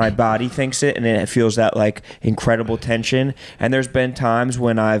that my body thinks it, and then it feels that like incredible tension. And there's been times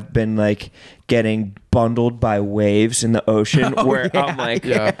when I've been like getting bundled by waves in the ocean where I'm like,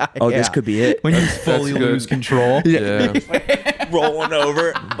 this could be it. When you fully good. lose control. Yeah. Rolling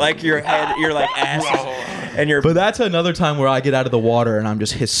over like your head, you're like ass. And you're, But that's another time where I get out of the water and I'm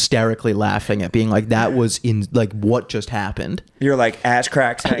just hysterically laughing at being like, that was in like what just happened. you're like ass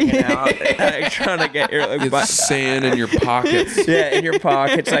cracks hanging out, like, trying to get your like, It's sand in your pockets. in your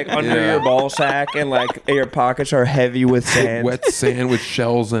pockets, like under Yeah. your ball sack, and like your pockets are heavy with sand. Wet sand with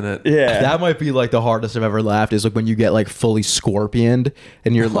shells in it. Yeah, That might be like the hardest I've ever laughed is like when you get like fully scorpioned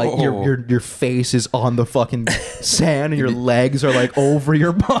and you're like your face is on the fucking sand and your legs are like over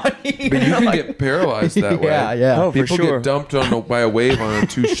your body. But you can get paralyzed that way. Yeah. Oh, for People sure. get dumped by a wave on a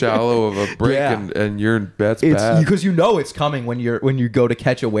too shallow of a break, Yeah. and that's It's bad. because you know it's coming when you go to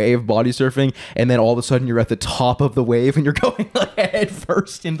catch a wave body surfing, and then all of a sudden you're at the top of the wave and you're going like head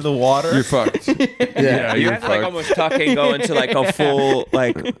first into the water. You're fucked. Yeah, you you're have to like fucked. almost tuck and go into like a full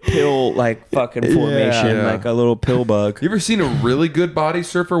like pill like fucking formation, Yeah. like a little pill bug. You ever seen a really good body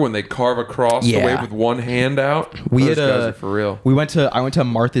surfer when they carve across the Yeah. wave with one hand out? We Those had guys a- are for real. I went to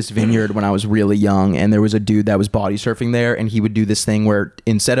Martha's Vineyard when I was really young, and there was a dude that was body surfing there, and he would do this thing where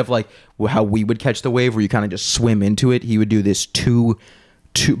instead of like how we would catch the wave where you kind of just swim into it, he would do this two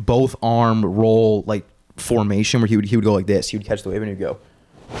both arm roll like formation where he would go like this. He would catch the wave and he'd go,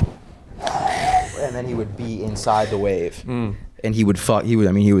 and then he would be inside the wave, and he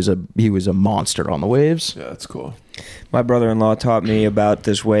was a monster on the waves. Yeah, that's cool. My brother-in-law taught me about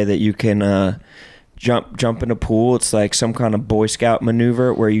this way that you can jump in a pool. It's like some kind of Boy Scout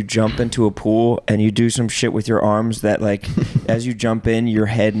maneuver where you jump into a pool and you do some shit with your arms that like as you jump in, your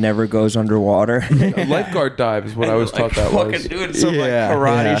head never goes underwater. A lifeguard dive is what I was taught that fucking was. doing some like Yeah,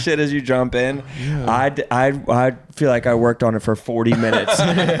 karate yeah. shit as you jump in. I feel like I worked on it for 40 minutes,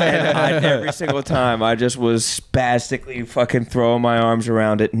 and every single time I just was spastically fucking throwing my arms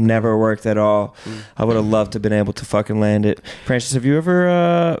around it. Never worked at all. I would have loved to have been able to fucking land it. Francis, have you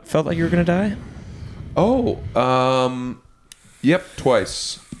ever felt like you were gonna die? Oh, yep,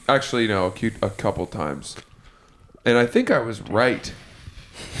 twice. Actually, no, a couple times. And I think I was right.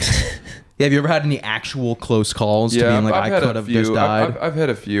 Yeah, have you ever had any actual close calls to being like, I could have just died? I've had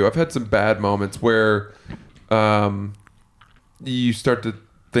a few. I've had some bad moments where you start to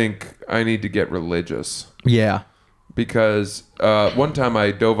think I need to get religious. Yeah. Because one time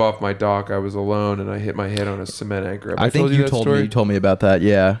I dove off my dock, I was alone, and I hit my head on a cement anchor. Have I think you that told story? me. You told me about that.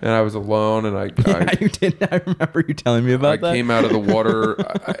 Yeah. And I was alone, and I You did. I remember you telling me about that. came out of the water,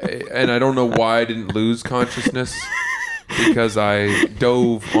 and I don't know why I didn't lose consciousness because I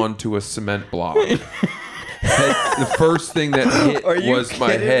dove onto a cement block. The first thing that hit Are you was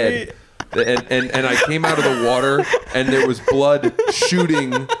my kidding head, and I came out of the water, and there was blood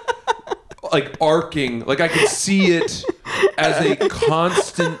shooting, like arcing, like I could see it as a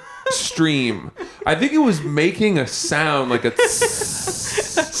constant stream. I think it was making a sound like a.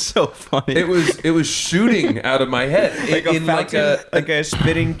 That's so funny. It was shooting out of my head Like a in like a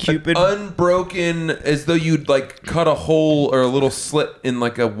spitting cupid. unbroken, as though you'd like cut a hole or a little slit in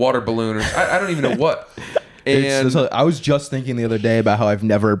like a water balloon, or I don't even know what. And I was just thinking the other day about how I've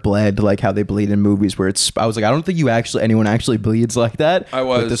never bled like how they bleed in movies where I was like, I don't think anyone actually bleeds like that. I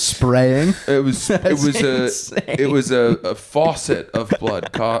was. With the spraying. it was insane. a faucet of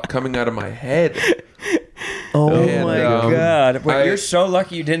blood coming out of my head. Oh And, my god! Wait, you're so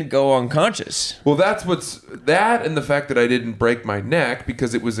lucky you didn't go unconscious. Well, that's that, and the fact that I didn't break my neck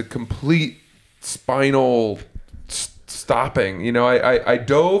because it was a complete spinal stopping. You know, I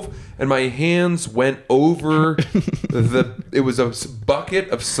dove and my hands went over it was a bucket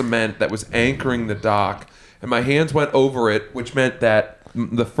of cement that was anchoring the dock, and my hands went over it, which meant that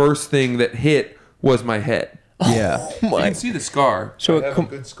the first thing that hit was my head. Yeah. You can see the scar. So I have a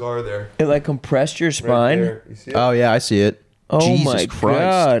good scar there. It like compressed your spine. Right there. You see it? Oh yeah, I see it. Oh Jesus my Christ.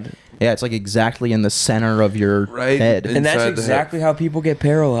 god! Yeah, it's like exactly in the center of your Right. head. And that's Inside the head. exactly how people get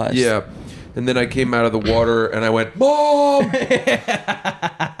paralyzed. Yeah. And then I came out of the water and I went, Mom!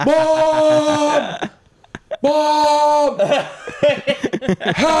 Mom! Mom!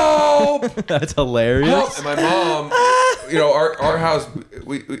 Help! That's hilarious. Help! And my mom, you know, our house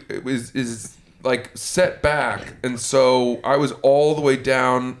is like set back, and so I was all the way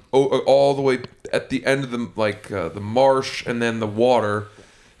down, all the way at the end of the marsh and then the water.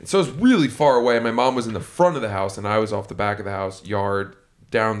 And so it was really far away. My mom was in the front of the house, and I was off the back of the house, yard,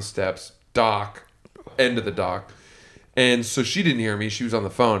 down the steps, dock, end of the dock. And so she didn't hear me. She was on the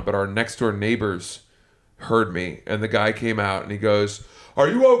phone, but our next door neighbors heard me. And the guy came out and he goes, "Are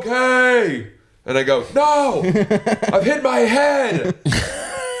you okay?" And I go, "No, I've hit my head."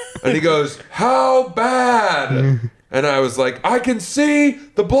 And he goes, "How bad?" And I was like, "I can see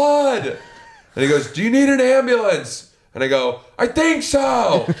the blood." And he goes, "Do you need an ambulance?" And I go, "I think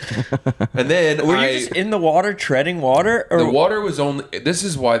so." And then Were you just in the water, treading water? Or? the water was only. This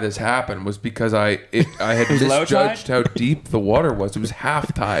is why this happened, was because I had low misjudged how deep the water was. It was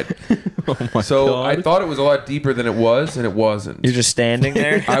half tide. So I thought it was a lot deeper than it was, and it wasn't. You're just standing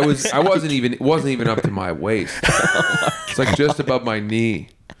there. It wasn't even up to my waist. It's like just above my knee.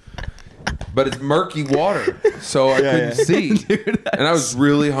 But it's murky water, so I couldn't see. Dude, and I was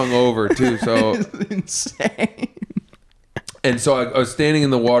really hungover too. So insane. And so I was standing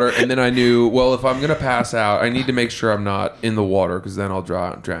in the water, and then I knew, well, if I'm going to pass out, I need to make sure I'm not in the water, because then I'll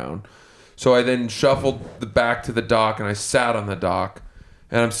drown. So I then shuffled back to the dock, and I sat on the dock.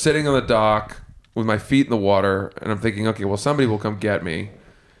 And I'm sitting on the dock with my feet in the water, and I'm thinking, okay, well, somebody will come get me.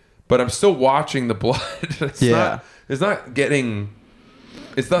 But I'm still watching the blood. It's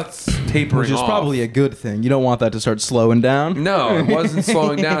not tapering Which is off. probably a good thing. You don't want that to start slowing down. No, it wasn't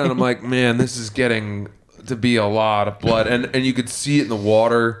slowing down. And I'm like, man, this is getting to be a lot of blood. And you could see it in the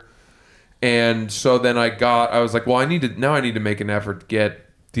water. And so then I was like, well, I need to make an effort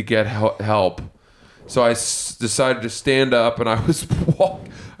to get help. So I decided to stand up, and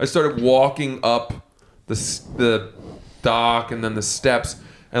I started walking up the dock and then the steps.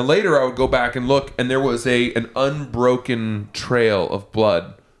 And later I would go back and look, and there was an unbroken trail of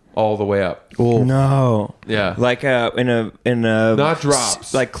blood all the way up. Cool. No. Yeah. Like in a Not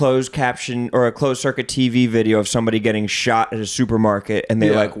drops. like closed caption or a closed circuit TV video of somebody getting shot at a supermarket, and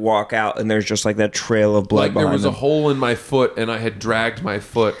they like walk out, and there's just like that trail of blood. Like there was them. a hole in my foot, and I had dragged my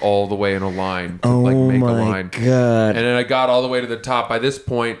foot all the way in a line to make a line. God. And then I got all the way to the top. By this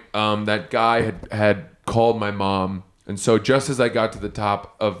point, that guy had called my mom. And so just as I got to the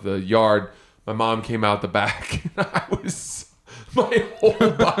top of the yard, my mom came out the back. And my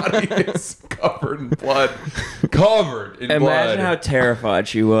whole body is covered in blood. Covered in blood. Imagine how terrified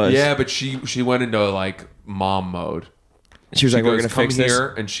she was. Yeah, but she went into like mom mode. She was like, "We're goes, gonna come fix here,"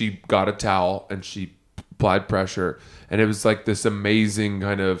 this. and she got a towel and she applied pressure, and it was like this amazing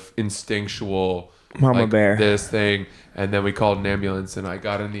kind of instinctual Mama like, bear. this thing. And then we called an ambulance, and I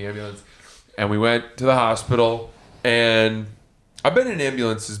got in the ambulance, and we went to the hospital. And I've been in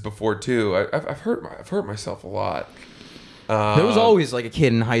ambulances before too. I've hurt myself a lot. There was always like a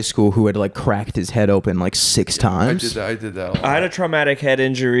kid in high school who had like cracked his head open like 6 times. I did that a lot. I had a traumatic head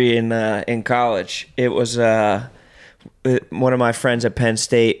injury in college. It was one of my friends at Penn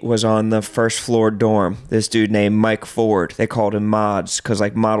State was on the first floor dorm. This dude named Mike Ford. They called him Mods because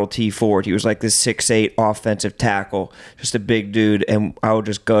like Model T Ford. He was like this 6'8" offensive tackle, just a big dude. And I would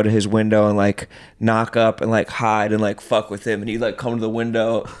just go to his window and like knock up and like hide and like fuck with him. And he'd like come to the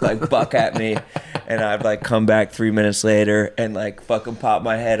window, like buck at me. And I'd like come back 3 minutes later and like fucking pop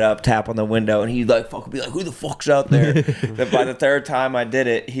my head up, tap on the window. And he'd like fucking be like, "Who the fuck's out there?" But by the third time I did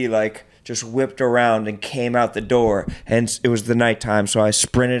it, he like just whipped around and came out the door, and it was the nighttime, so I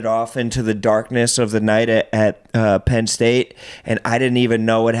sprinted off into the darkness of the night at Penn State, and I didn't even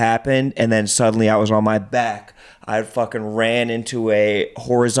know what happened, and then suddenly I was on my back. I fucking ran into a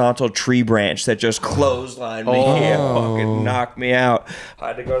horizontal tree branch that just clotheslined me and fucking knocked me out. I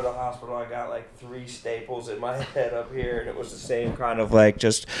had to go to the hospital. I got like 3 staples in my head up here, and it was the same kind of like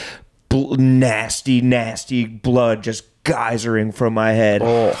just nasty blood just geysering from my head.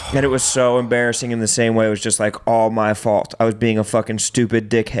 And it was so embarrassing in the same way. It was just like all my fault. I was being a fucking stupid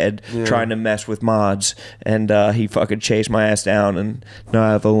dickhead trying to mess with Mods, and he fucking chased my ass down, and now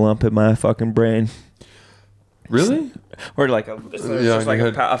I have a lump in my fucking brain. Really? Or like a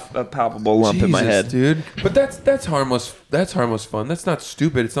palpable lump in my head, dude. But that's harmless. That's harmless fun. That's not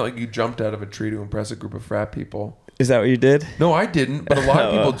stupid. It's not like you jumped out of a tree to impress a group of frat people. Is that what you did? No, I didn't. But a lot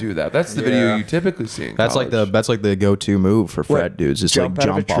of people do that. That's the video you typically see in That's college. like the go-to move for frat dudes. Is Jump like out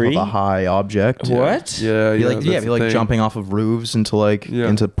of a jump off tree? of a high object. What? Yeah, If you like jumping off of roofs into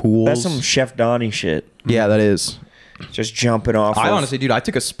into pools. That's some Chef Donnie shit. Yeah, that is. Just jumping off. I honestly, dude, I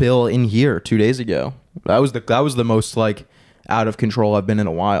took a spill in here 2 days ago. That was the most like out of control I've been in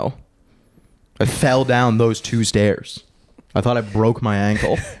a while. I fell down those 2 stairs. I thought I broke my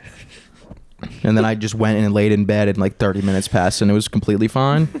ankle. And then I just went and laid in bed, and like 30 minutes passed, and it was completely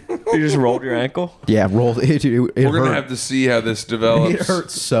fine. You just rolled your ankle? Yeah, rolled it. We're We're gonna have to see how this develops. It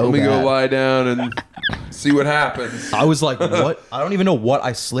hurts so Let me bad. go lie down and see what happens. I was like, what? I don't even know what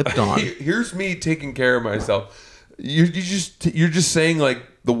I slipped on. Here's me taking care of myself. You're just saying like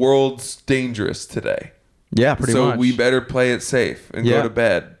the world's dangerous today. Yeah, pretty so much. we better play it safe and Yeah. go to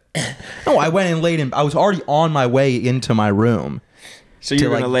bed. No, I went and laid in. I was already on my way into my room. So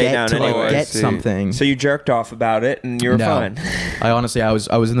you're gonna lay down anyway. get see. something. So you jerked off about it, and you were No. fine. I honestly, I was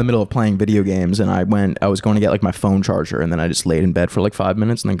in the middle of playing video games, and I was going to get like my phone charger, and then I just laid in bed for like 5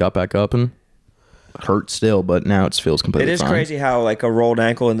 minutes, and then got back up and hurt still, but now it feels It completely is fine. crazy how like a rolled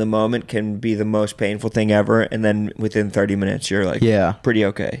ankle in the moment can be the most painful thing ever, and then within 30 minutes you're like, Yeah. pretty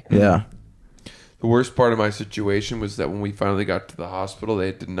okay. Yeah. The worst part of my situation was that when we finally got to the hospital, they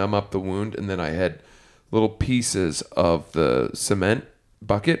had to numb up the wound, and then I had little pieces of the cement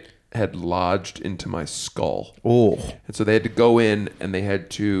bucket had lodged into my skull. Oh. And so they had to go in and they had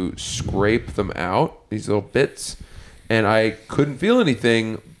to scrape them out, these little bits. And I couldn't feel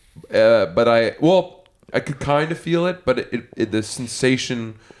anything, but I could kind of feel it, but the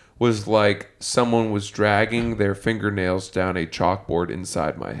sensation was like someone was dragging their fingernails down a chalkboard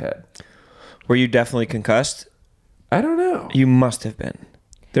inside my head. Were you definitely concussed? I don't know. You must have been.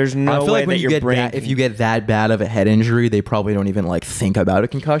 There's I no feel way like when that you your get brain. that, if you get that bad of a head injury, they probably don't even like think about a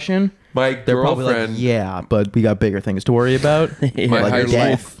concussion. My They're probably like, girlfriend, yeah, but we got bigger things to worry about. my, like high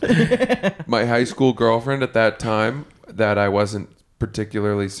death. my high school girlfriend at that time that I wasn't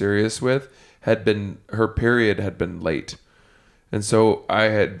particularly serious with her period had been late. And so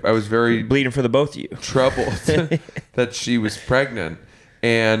I was very bleeding for the both of you. troubled that she was pregnant.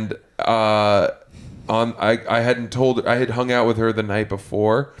 And I hadn't told her. I had hung out with her the night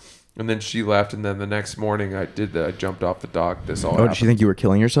before, and then she left. And then the next morning, I jumped off the dock. This all Oh, happened. did she think you were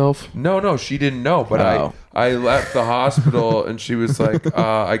killing yourself? No, she didn't know. But Oh. I left the hospital, and she was like,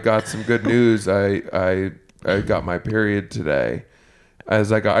 "I got some good news. I got my period today." I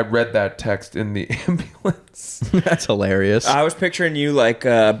read that text in the ambulance. That's hilarious. I was picturing you like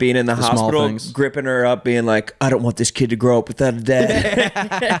being in the small hospital, things. gripping her up, being like, "I don't want this kid to grow up without a dad."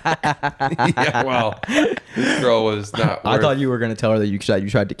 Yeah, well, this girl was not. I worth- thought you were going to tell her that you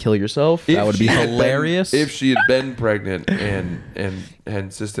tried to kill yourself. If That would she be had hilarious. if she had been pregnant and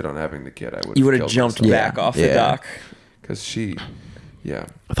insisted on having the kid, I would. You would have jumped Yeah, back off the yeah. dock. because she, yeah.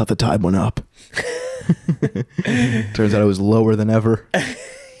 I thought the tide went up. Turns out it was lower than ever.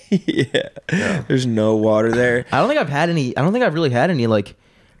 Yeah. There's no water there. I don't think I've really had any like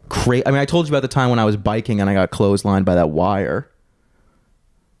I mean, I told you about the time when I was biking and I got clotheslined by that wire.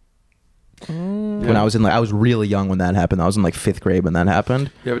 When I was I was really young when that happened. I was in like 5th grade when that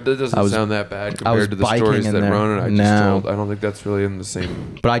happened. Yeah, but that doesn't I was- sound that bad I was compared to the biking stories in that there. Ronan and I just No. told. I don't think that's really in the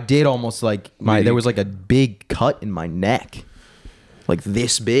same. But I did almost like there was like a big cut in my neck. Like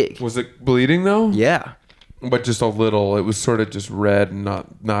this big. Was it bleeding though? Yeah. But just a little. It was sort of just red and not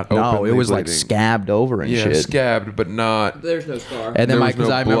openly No, it was like bleeding. scabbed over and Yeah, shit. scabbed, but not. There's no scar. And then There was because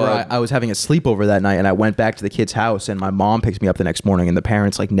no I remember blood. I was having a sleepover that night and I went back to the kid's house and my mom picked me up the next morning and the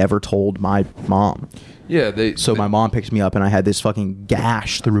parents like never told my mom. Yeah, So my mom picked me up and I had this fucking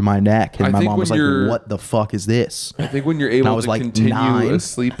gash through my neck and I my think mom was when like, you're- "What the fuck is this?" I think when you're I able was to like continue 9. a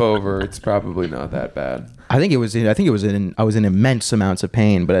sleepover, it's probably not that bad. I think it was I was in immense amounts of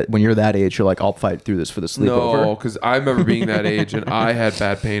pain, but when you're that age, you're like, "I'll fight through this for the sleepover." No, because I remember being that age and I had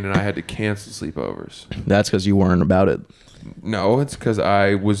bad pain and I had to cancel sleepovers. That's because you weren't about it. No, it's because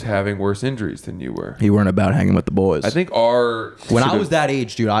I was having worse injuries than you were. You weren't about hanging with the boys. I think our when sort I was of- that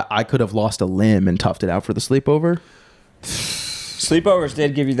age, dude, I could have lost a limb and toughed it out for the sleepover. Sleepovers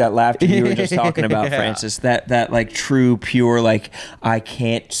did give you that laughter you were just talking about, Yeah. Francis. That like true, pure, like I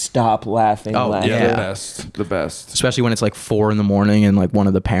can't stop laughing. Oh, laughter. yeah, Yeah. the best. Especially when it's like 4 a.m. and like one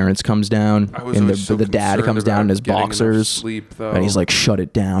of the parents comes down I was and always so the dad concerned comes down about in his getting enough boxers sleep, though. and he's like, "Shut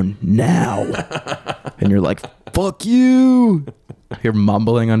it down now." And you're like, "Fuck you." You're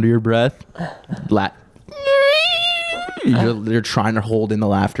mumbling under your breath. You're trying to hold in the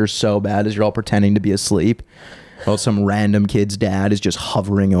laughter so bad as you're all pretending to be asleep. While some random kid's dad is just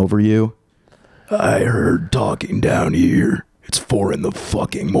hovering over you. "I heard talking down here. It's 4 in the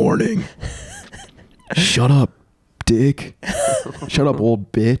fucking morning. Shut up, dick. Shut up,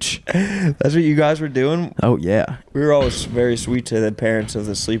 old bitch." That's what you guys were doing. Oh, yeah. We were always very sweet to the parents of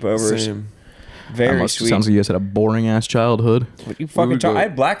the sleepovers. Same. Very sweet. Sounds like you guys had a boring ass childhood. What you fucking would go- I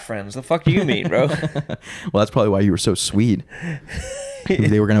had black friends. The fuck do you mean, bro? Well, that's probably why you were so sweet.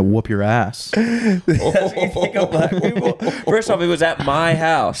 They were gonna whoop your ass. That's what you think of black people. First off, it was at my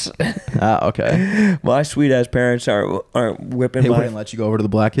house. Ah, okay. My sweet ass parents aren't whipping They my. wouldn't let you go over to the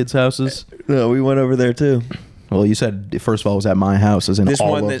black kids' houses. No, we went over there too. Well, you said first of all it was at my house, as in This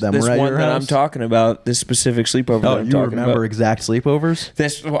all one, of them this were at one your that house. I'm talking about, this specific sleepover. Oh, that I'm you talking remember about. exact sleepovers?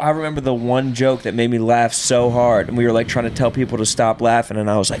 This, I remember the one joke that made me laugh so hard, and we were like trying to tell people to stop laughing, and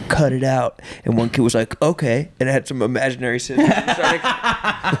I was like, "Cut it out!" And one kid was like, "Okay," and it had some imaginary scissors and started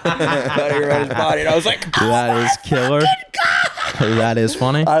cutting around his body, and I was like, "Oh That is killer. That is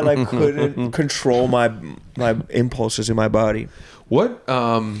funny. I like couldn't control my impulses in my body. What?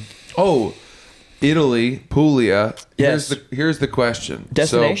 Italy, Puglia. Yes. Here's the question.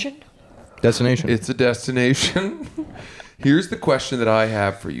 Destination? Destination. It's a destination. Here's the question that I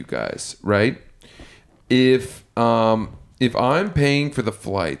have for you guys, right? If I'm paying for the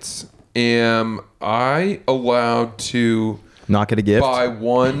flights, am I allowed to Not get a gift. buy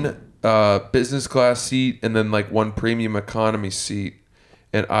one business class seat and then like one premium economy seat,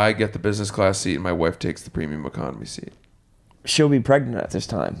 and I get the business class seat and my wife takes the premium economy seat? She'll be pregnant at this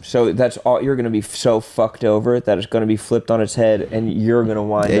time, so that's all. You're going to be so fucked over that it's going to be flipped on its head, and you're going to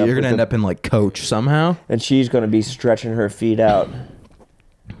wind up. Yeah, you're with gonna end up in like coach somehow. and she's going to be stretching her feet out.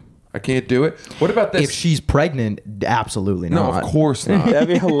 I can't do it. What about this? If she's pregnant, absolutely no, not. of course not. That'd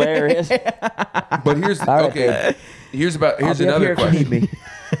be hilarious. But here's All right, okay. Here's I'll be up another here if you need question. me.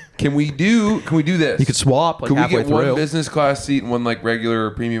 Can we do this? You could swap like Could we halfway get one through. business class seat and one like regular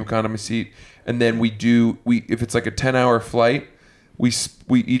or premium economy seat, and then if it's like a 10-hour flight, we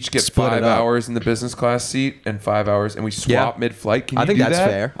each get Split it 5 up. hours in the business class seat and 5 hours, and we swap Yeah. mid-flight. Can you I think do that's that?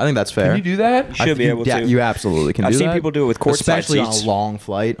 fair. I think that's fair. Can you do that? Should be able to. You absolutely can I've do seen that. people do it with courtside especially seats. on a long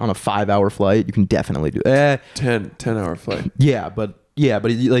flight, on a 5-hour flight. You can definitely do. 10-hour flight. Yeah, but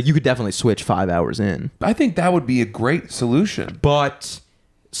like you could definitely switch 5 hours in. I think that would be a great solution. But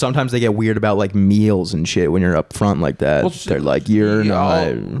sometimes they get weird about like meals and shit when you're up front like that. Well, They're like, you're yeah, not.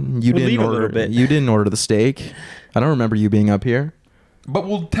 You leave didn't a order. little bit. You didn't order the steak. I don't remember you being up here. But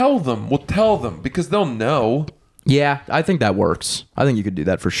we'll tell them. We'll tell them because they'll know. Yeah, I think that works. I think you could do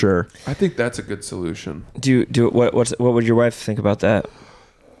that for sure. I think that's a good solution. What would your wife think about that?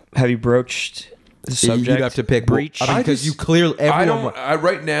 Have you broached the subject? You'd have to pick breach. I mean, because you clearly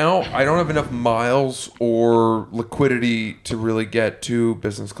Right now, I don't have enough miles or liquidity to really get 2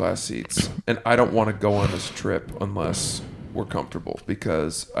 business class seats, and I don't want to go on this trip unless we're comfortable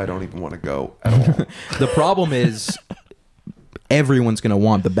because I don't even want to go at all. The problem is everyone's going to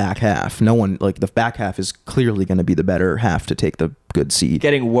want the back half. No one, like the back half is clearly going to be the better half to take the good seat.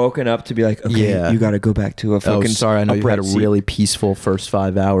 Getting woken up to be like, okay, Yeah. you got to go back to a fucking. Oh, sorry. I know you had a upright seat. really peaceful first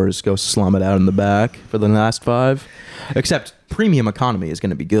 5 hours. Go slum it out in the back for the last 5. Except premium economy is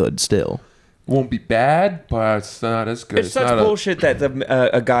going to be good still. Won't be bad, but it's not as good. It's such not bullshit that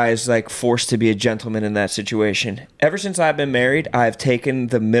a guy is like forced to be a gentleman in that situation. Ever since I've been married, I've taken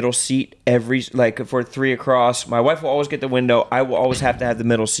the middle seat if we're 3 across. My wife will always get the window. I will always have to have the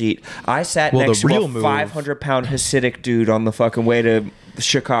middle seat. I sat Well, next the to real a move- 500-pound Hasidic dude on the fucking way to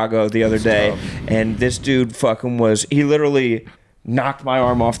Chicago the other day, and this dude he literally knocked my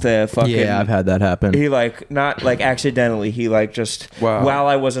arm off the fucking. Yeah, I've had that happen. He not accidentally. He just Wow. while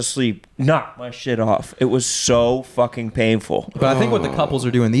I was asleep knocked my shit off. It was so fucking painful. But I think what the couples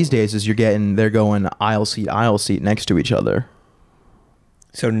are doing these days is they're going aisle seat next to each other.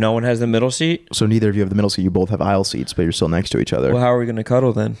 So no one has the middle seat. So neither of you have the middle seat. You both have aisle seats, but you're still next to each other. Well, how are we gonna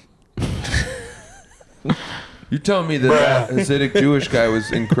cuddle then? You're telling me that Hasidic Jewish guy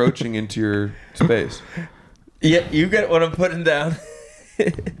was encroaching into your space? Yeah, you get what I'm putting down.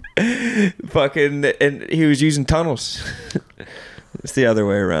 Fucking, and he was using tunnels. It's the other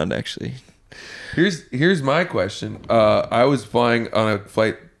way around, actually. Here's my question. I was flying on a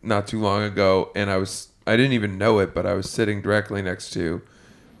flight not too long ago, and I didn't even know it, but I was sitting directly next to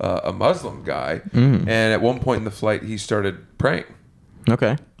a Muslim guy, and at one point in the flight, he started praying.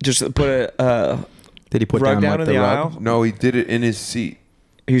 Okay. Just put a Did he put rug down down like in the the rug? aisle. No, he did it in his seat,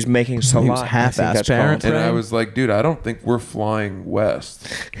 He was making salat. He was I think half-ass that's parent. called. and I Praying? was like, dude, I don't think we're flying west.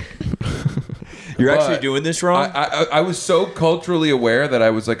 You're But actually doing this wrong. I was so culturally aware that I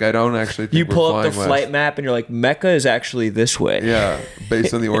was like, I don't actually think You we're pull up the flying flight west. map and you're like, Mecca is actually this way. Yeah,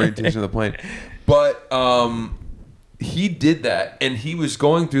 based on the orientation of the plane. But he did that, and he was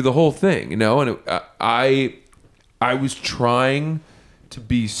going through the whole thing, and I was trying to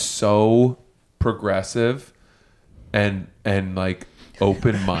be so progressive and like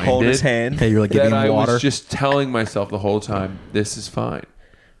open-minded. Hold his hand. Hey, you're like giving that him I water. was just telling myself the whole time, this is fine.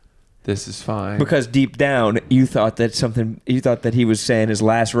 This is fine. Because deep down, you thought that he was saying his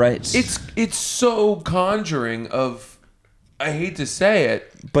last rites. It's so conjuring of, I hate to say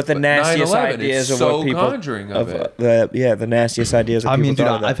it, but the nastiest 9/11, ideas it's of so what people conjuring of it. The nastiest ideas. Of I people mean, dude,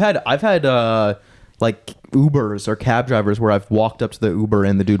 thought of that. I've had like Ubers or cab drivers where I've walked up to the Uber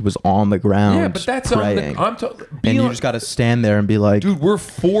and the dude was on the ground. Yeah, but that's praying. And you just got to stand there and be like, dude, we're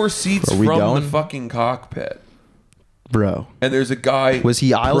 4 seats Are we from going? the fucking cockpit, bro. and there's a guy. Was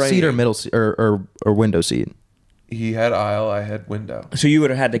he aisle seat or praying. middle seat or window seat? He had aisle. I had window. So you would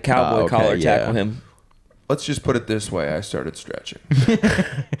have had to cowboy okay, collar yeah. tackle him. Let's just put it this way: I started stretching.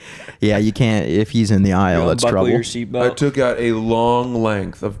 Yeah, you can't if he's in the aisle. That's Unbuckle trouble. your I seatbelt. took out a long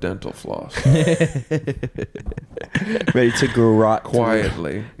length of dental floss Ready to garrot.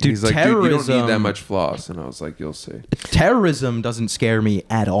 quietly. Dude, He's like, dude, you don't need that terrorism- much floss, and I was like, you'll see. Terrorism doesn't scare me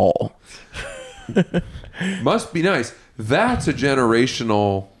at all. Must be nice. That's a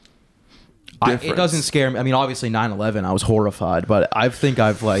generational difference. It doesn't scare me. I mean, obviously 9/11, I was horrified, but I think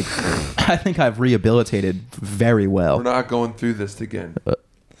I've rehabilitated very We're well. not going through this again.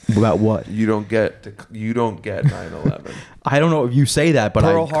 About what? You don't get 9/11. I don't know if you say that, but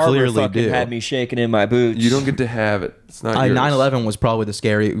Pearl I Harbor clearly fucking do. had me shaking in my boots. You don't get to have it. It's not yours. 9/11 was probably the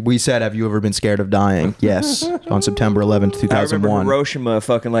scary. We said, "Have you ever been scared of dying?" Yes, on September 11th, I remember 2001. Hiroshima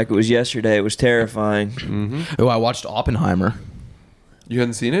fucking like it was yesterday. It was terrifying. Oh, I watched Oppenheimer. You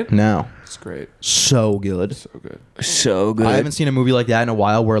hadn't seen it? No, It's great. so good. So good. So good. I haven't seen a movie like that in a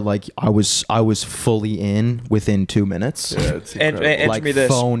while where like I was fully in within 2 minutes. Yeah, it's And- incredible. Answer Like me this.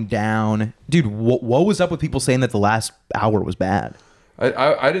 phone down, dude. What was up with people saying that the last hour was bad?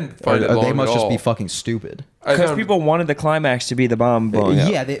 I didn't find it long They must at just all. be fucking stupid. I Because found- people wanted the climax to be the bomb blowing up.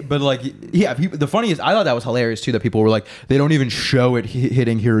 Yeah, but like, yeah. People, the funniest, I thought that was hilarious too. That people were like, they don't even show it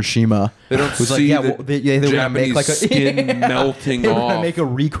hitting Hiroshima. They don't It was see like, yeah, the they were gonna make Japanese like a skin melting they were gonna off. make a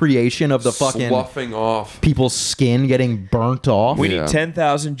recreation of the fucking sloughing off. people's skin getting burnt off. We Yeah. need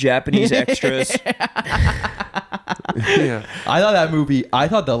 10,000 Japanese extras. Yeah. I thought that movie. I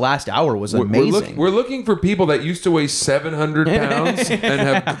thought the last hour was amazing. We're looking for people that used to weigh 700 pounds and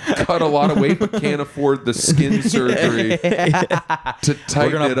have cut a lot of weight but can't afford the skin surgery to We're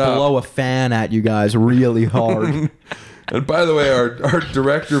tighten gonna it up. blow a fan at you guys really hard. And by the way, our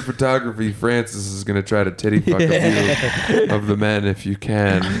director of photography, Francis, is going to try to titty fuck a few of the men if you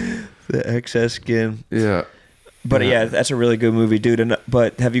can. The excess skin. Yeah. But yeah, that's a really good movie, dude.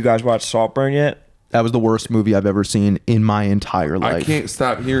 But have you guys watched Saltburn yet? That was the worst movie I've ever seen in my entire life. I can't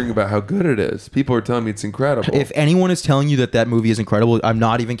stop hearing about how good it is. People are telling me it's incredible. If anyone is telling you that that movie is incredible, I'm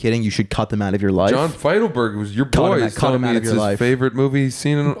not even kidding. You should cut them out of your life. John Feidelberg was your Cut boy. him out- He's cut telling him out me of it's your his life. favorite movie he's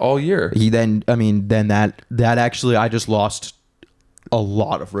seen in all year. Then that actually, I just lost a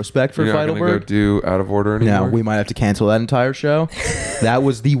lot of respect for You're not going to go Feidelberg. do Out of Order anymore? No, we might have to cancel that entire show. That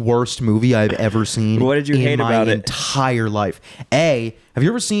was the worst movie I've ever seen. What did you in hate my about it? entire life? Have you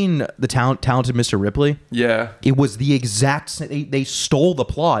ever seen the Talented Mr. Ripley? Yeah. It was the exact. They stole the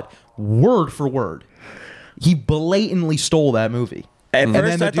plot word for word. He blatantly stole that movie. At And then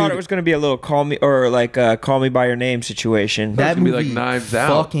first, the I thought dude- it was going to be a little Call Me by Your Name situation. That gonna be movie like Knives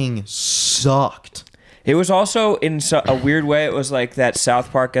Out. fucking sucked. It was also in a weird way. It was like that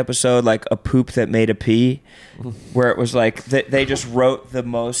South Park episode, like a poop that made a pee, where it was like they just wrote the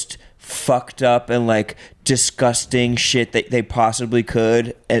most fucked up and like disgusting shit that they possibly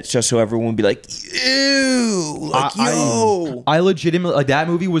could. It's just so everyone would be like, ew, like yo. I legitimately like that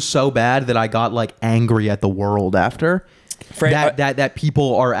movie was so bad that I got like angry at the world after. That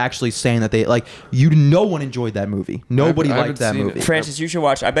people are actually saying that they like no one enjoyed that movie. Nobody I liked haven't that seen movie. it. Francis, you should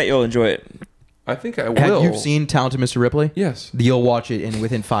watch. I bet you'll enjoy it. I think I Have will. you seen Talented Mr. Ripley? Yes. You'll watch it and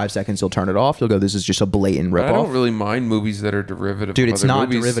within 5 seconds you'll turn it off. You'll go, this is just a blatant I don't ripoff. really mind movies that are derivative Dude, of it's other not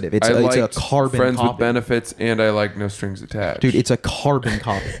movies. derivative. It's I a liked carbon Friends with copy. Benefits, and I like No Strings Attached. Dude, it's a carbon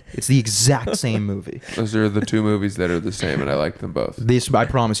copy. It's the exact same movie. Those are the two movies that are the same, and I like them both. I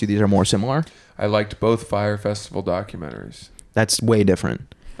promise you, these are more similar. I liked both Fire Festival documentaries. That's way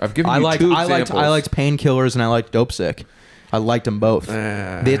different. I've given you two examples. I liked Painkillers and I liked Dope Sick. I liked them both.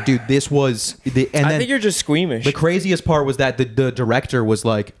 This was and I then think you're just squeamish. the craziest part was that the director was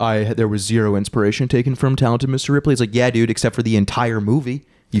like, there was zero inspiration taken from Talented Mr. Ripley. It's like, yeah, dude, except for the entire movie.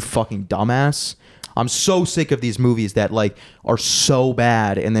 You fucking dumbass. I'm so sick of these movies that like are so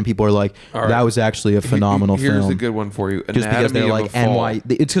bad, and then people are like, All right. that was actually a phenomenal Here's film. a good one for you. Just because they're like NY,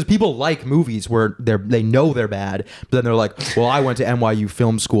 it's because people like movies where they know they're bad, but then they're like, well, I went to NYU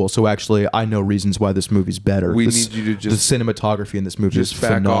film school, so actually I know reasons why this movie's better. We This- need you to just- the cinematography in this movie is just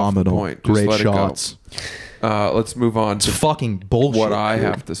back off the phenomenal. point. Just Great let it go. shots. Let's move on It's to fucking bullshit. what I dude.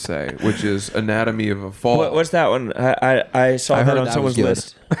 have to say, which is Anatomy of a Fall. What's that one? I saw I that heard on that someone's was good.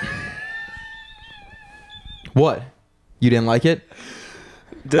 list. What? You didn't like it?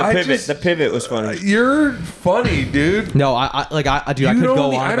 The pivot was funny. You're funny, dude. No, I could You go don't-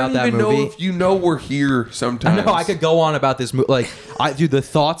 on I about don't that even movie. know if you know we're here sometimes. I know I could go on about this movie. Like, dude, the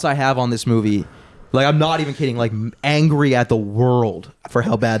thoughts I have on this movie Like, I'm not even kidding. Like, angry at the world for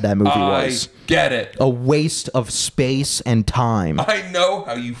how bad that movie was. I get it. A waste of space and time. I know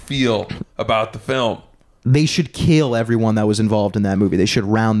how you feel about the film. They should kill everyone that was involved in that movie. They should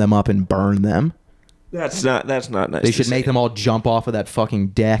round them up and burn them. That's not nice. They should make them all jump off of that fucking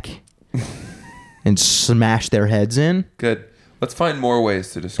deck and smash their heads in. Good. Let's find more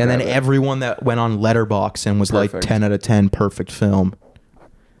ways to describe And then it. everyone that went on Letterboxd and was like Perfect. 10 out of 10 perfect film.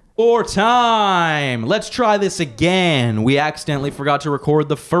 Or time. Let's try this again. We accidentally forgot to record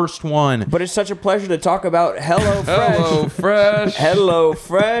the first one. But it's such a pleasure to talk about Hello Fresh. Hello, Fresh. Hello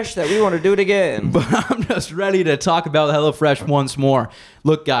Fresh that we want to do it again. But I'm just ready to talk about HelloFresh once more.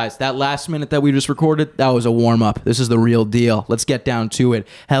 Look, guys, that last minute that we just recorded, that was a warm-up. This is the real deal. Let's get down to it.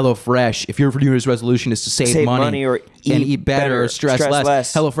 HelloFresh, if your New Year's resolution is to save money or eat better or stress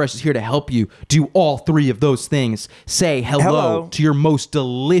less, HelloFresh is here to help you do all three of those things. Say hello to your most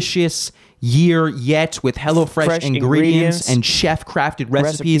delicious year yet with HelloFresh Fresh ingredients and chef-crafted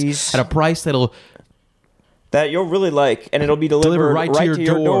recipes at a price that you'll really like, and it'll be delivered right to your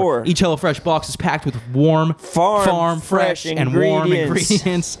door. Each HelloFresh box is packed with warm, farm fresh, and warm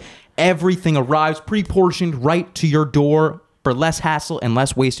ingredients. Everything arrives pre-portioned right to your door for less hassle and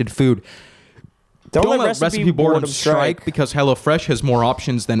less wasted food. Don't let recipe boredom strike because HelloFresh has more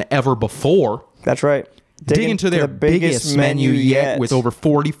options than ever before. That's right. Dig into their biggest menu yet with over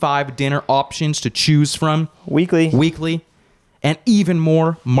 45 dinner options to choose from. Weekly. And even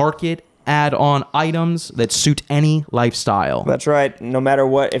more market add-on items that suit any lifestyle. That's right. No matter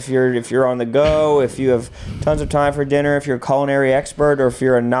what, if you're on the go, if you have tons of time for dinner, if you're a culinary expert, or if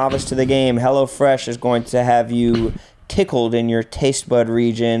you're a novice to the game, HelloFresh is going to have you tickled in your taste bud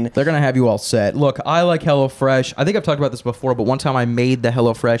region. They're going to have you all set. Look, I like HelloFresh. I think I've talked about this before, but one time I made the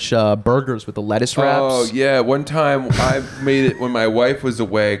HelloFresh burgers with the lettuce wraps. Oh, yeah. One time I made it when my wife was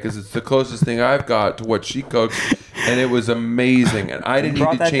away because it's the closest thing I've got to what she cooks, and it was amazing. And I didn't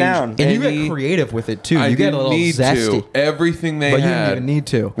need to change And you get creative with it, too. I you get a little need zesty. to. Everything they but had you didn't even need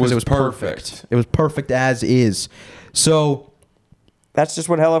to because it was perfect. It was perfect as is. So that's just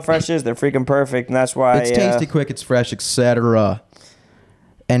what HelloFresh is. They're freaking perfect, and that's why it's tasty, quick, it's fresh, etc.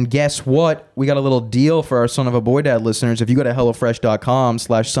 And guess what? We got a little deal for our Son of a Boy Dad listeners. If you go to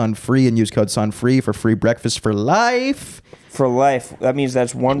HelloFresh.com/sunfree and use code SUNFREE for free breakfast for life. For life. That means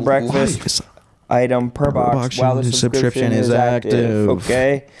that's one breakfast item per box while the subscription is active.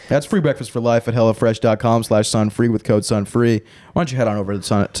 Okay? That's free breakfast for life at HelloFresh.com/sunfree with code SUNFREE. Why don't you head on over to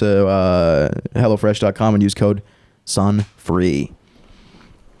HelloFresh.com and use code SUNFREE.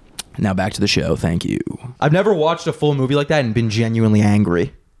 Now back to the show. Thank you. I've never watched a full movie like that and been genuinely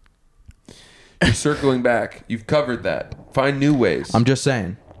angry. You're circling back. You've covered that. Find new ways. I'm just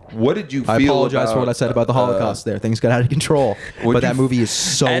saying. What did you feel I apologize about, for what I said about the Holocaust there. Things got out of control. But that movie is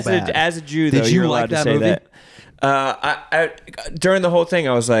so bad. As a Jew, though, did you you're like allowed that to say movie? that. During the whole thing,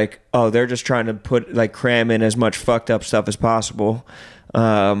 I was like, oh, they're just trying to cram in as much fucked up stuff as possible.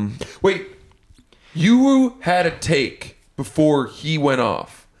 Wait. You had a take before he went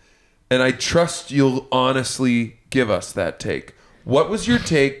off. And I trust you'll honestly give us that take. What was your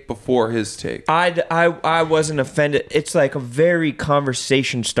take before his take? I wasn't offended. It's like a very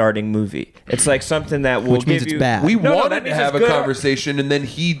conversation-starting movie. It's like something that will Which means give it's you... bad. We No, wanted that to means have it's a good. conversation, and then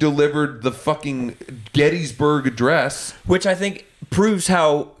he delivered the fucking Gettysburg Address. Which I think proves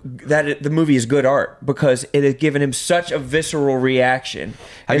how the movie is good art, because it has given him such a visceral reaction.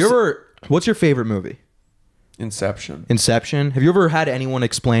 What's your favorite movie? Inception. Inception. Have you ever had anyone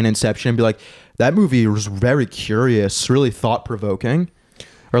explain Inception and be like, that movie was very curious, really thought-provoking?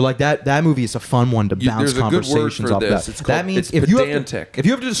 Or like that movie is a fun one to bounce conversations off that. That means if you have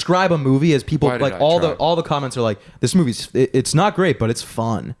to describe a movie as people like all the comments are like, this movie's it's not great, but it's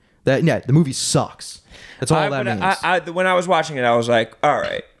fun. The movie sucks. That's all that means. When I was watching it, I was like, all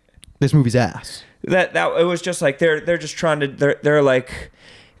right, this movie's ass. That it was just like they're just trying to they're like,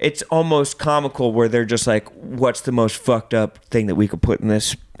 it's almost comical where they're just like, what's the most fucked up thing that we could put in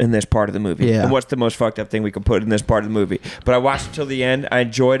this part of the movie? Yeah. And what's the most fucked up thing we could put in this part of the movie? But I watched it till the end. I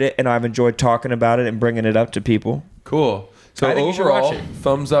enjoyed it, and I've enjoyed talking about it and bringing it up to people. Cool. So I think you should watch overall, it.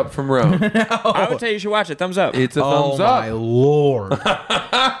 thumbs up from Rome. I would tell you should watch it. Thumbs up. It's a thumbs up. Oh my lord,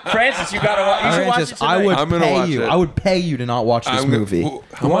 Francis, you gotta watch. You should watch it Francis, tonight. I'm gonna watch it. I would pay you to not watch this movie.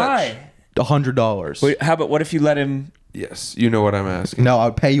 How much? Why? $100. Wait, how about what if you let him? Yes, you know what I'm asking. No, I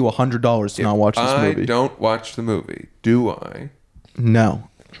would pay you $100 to not watch this movie. I don't watch the movie. Do I? No.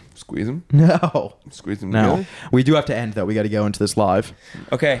 Squeeze him? No. Squeeze him No. together? We do have to end though. We got to go into this live.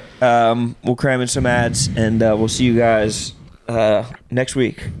 Okay, we'll cram in some ads, and we'll see you guys next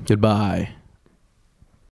week. Goodbye.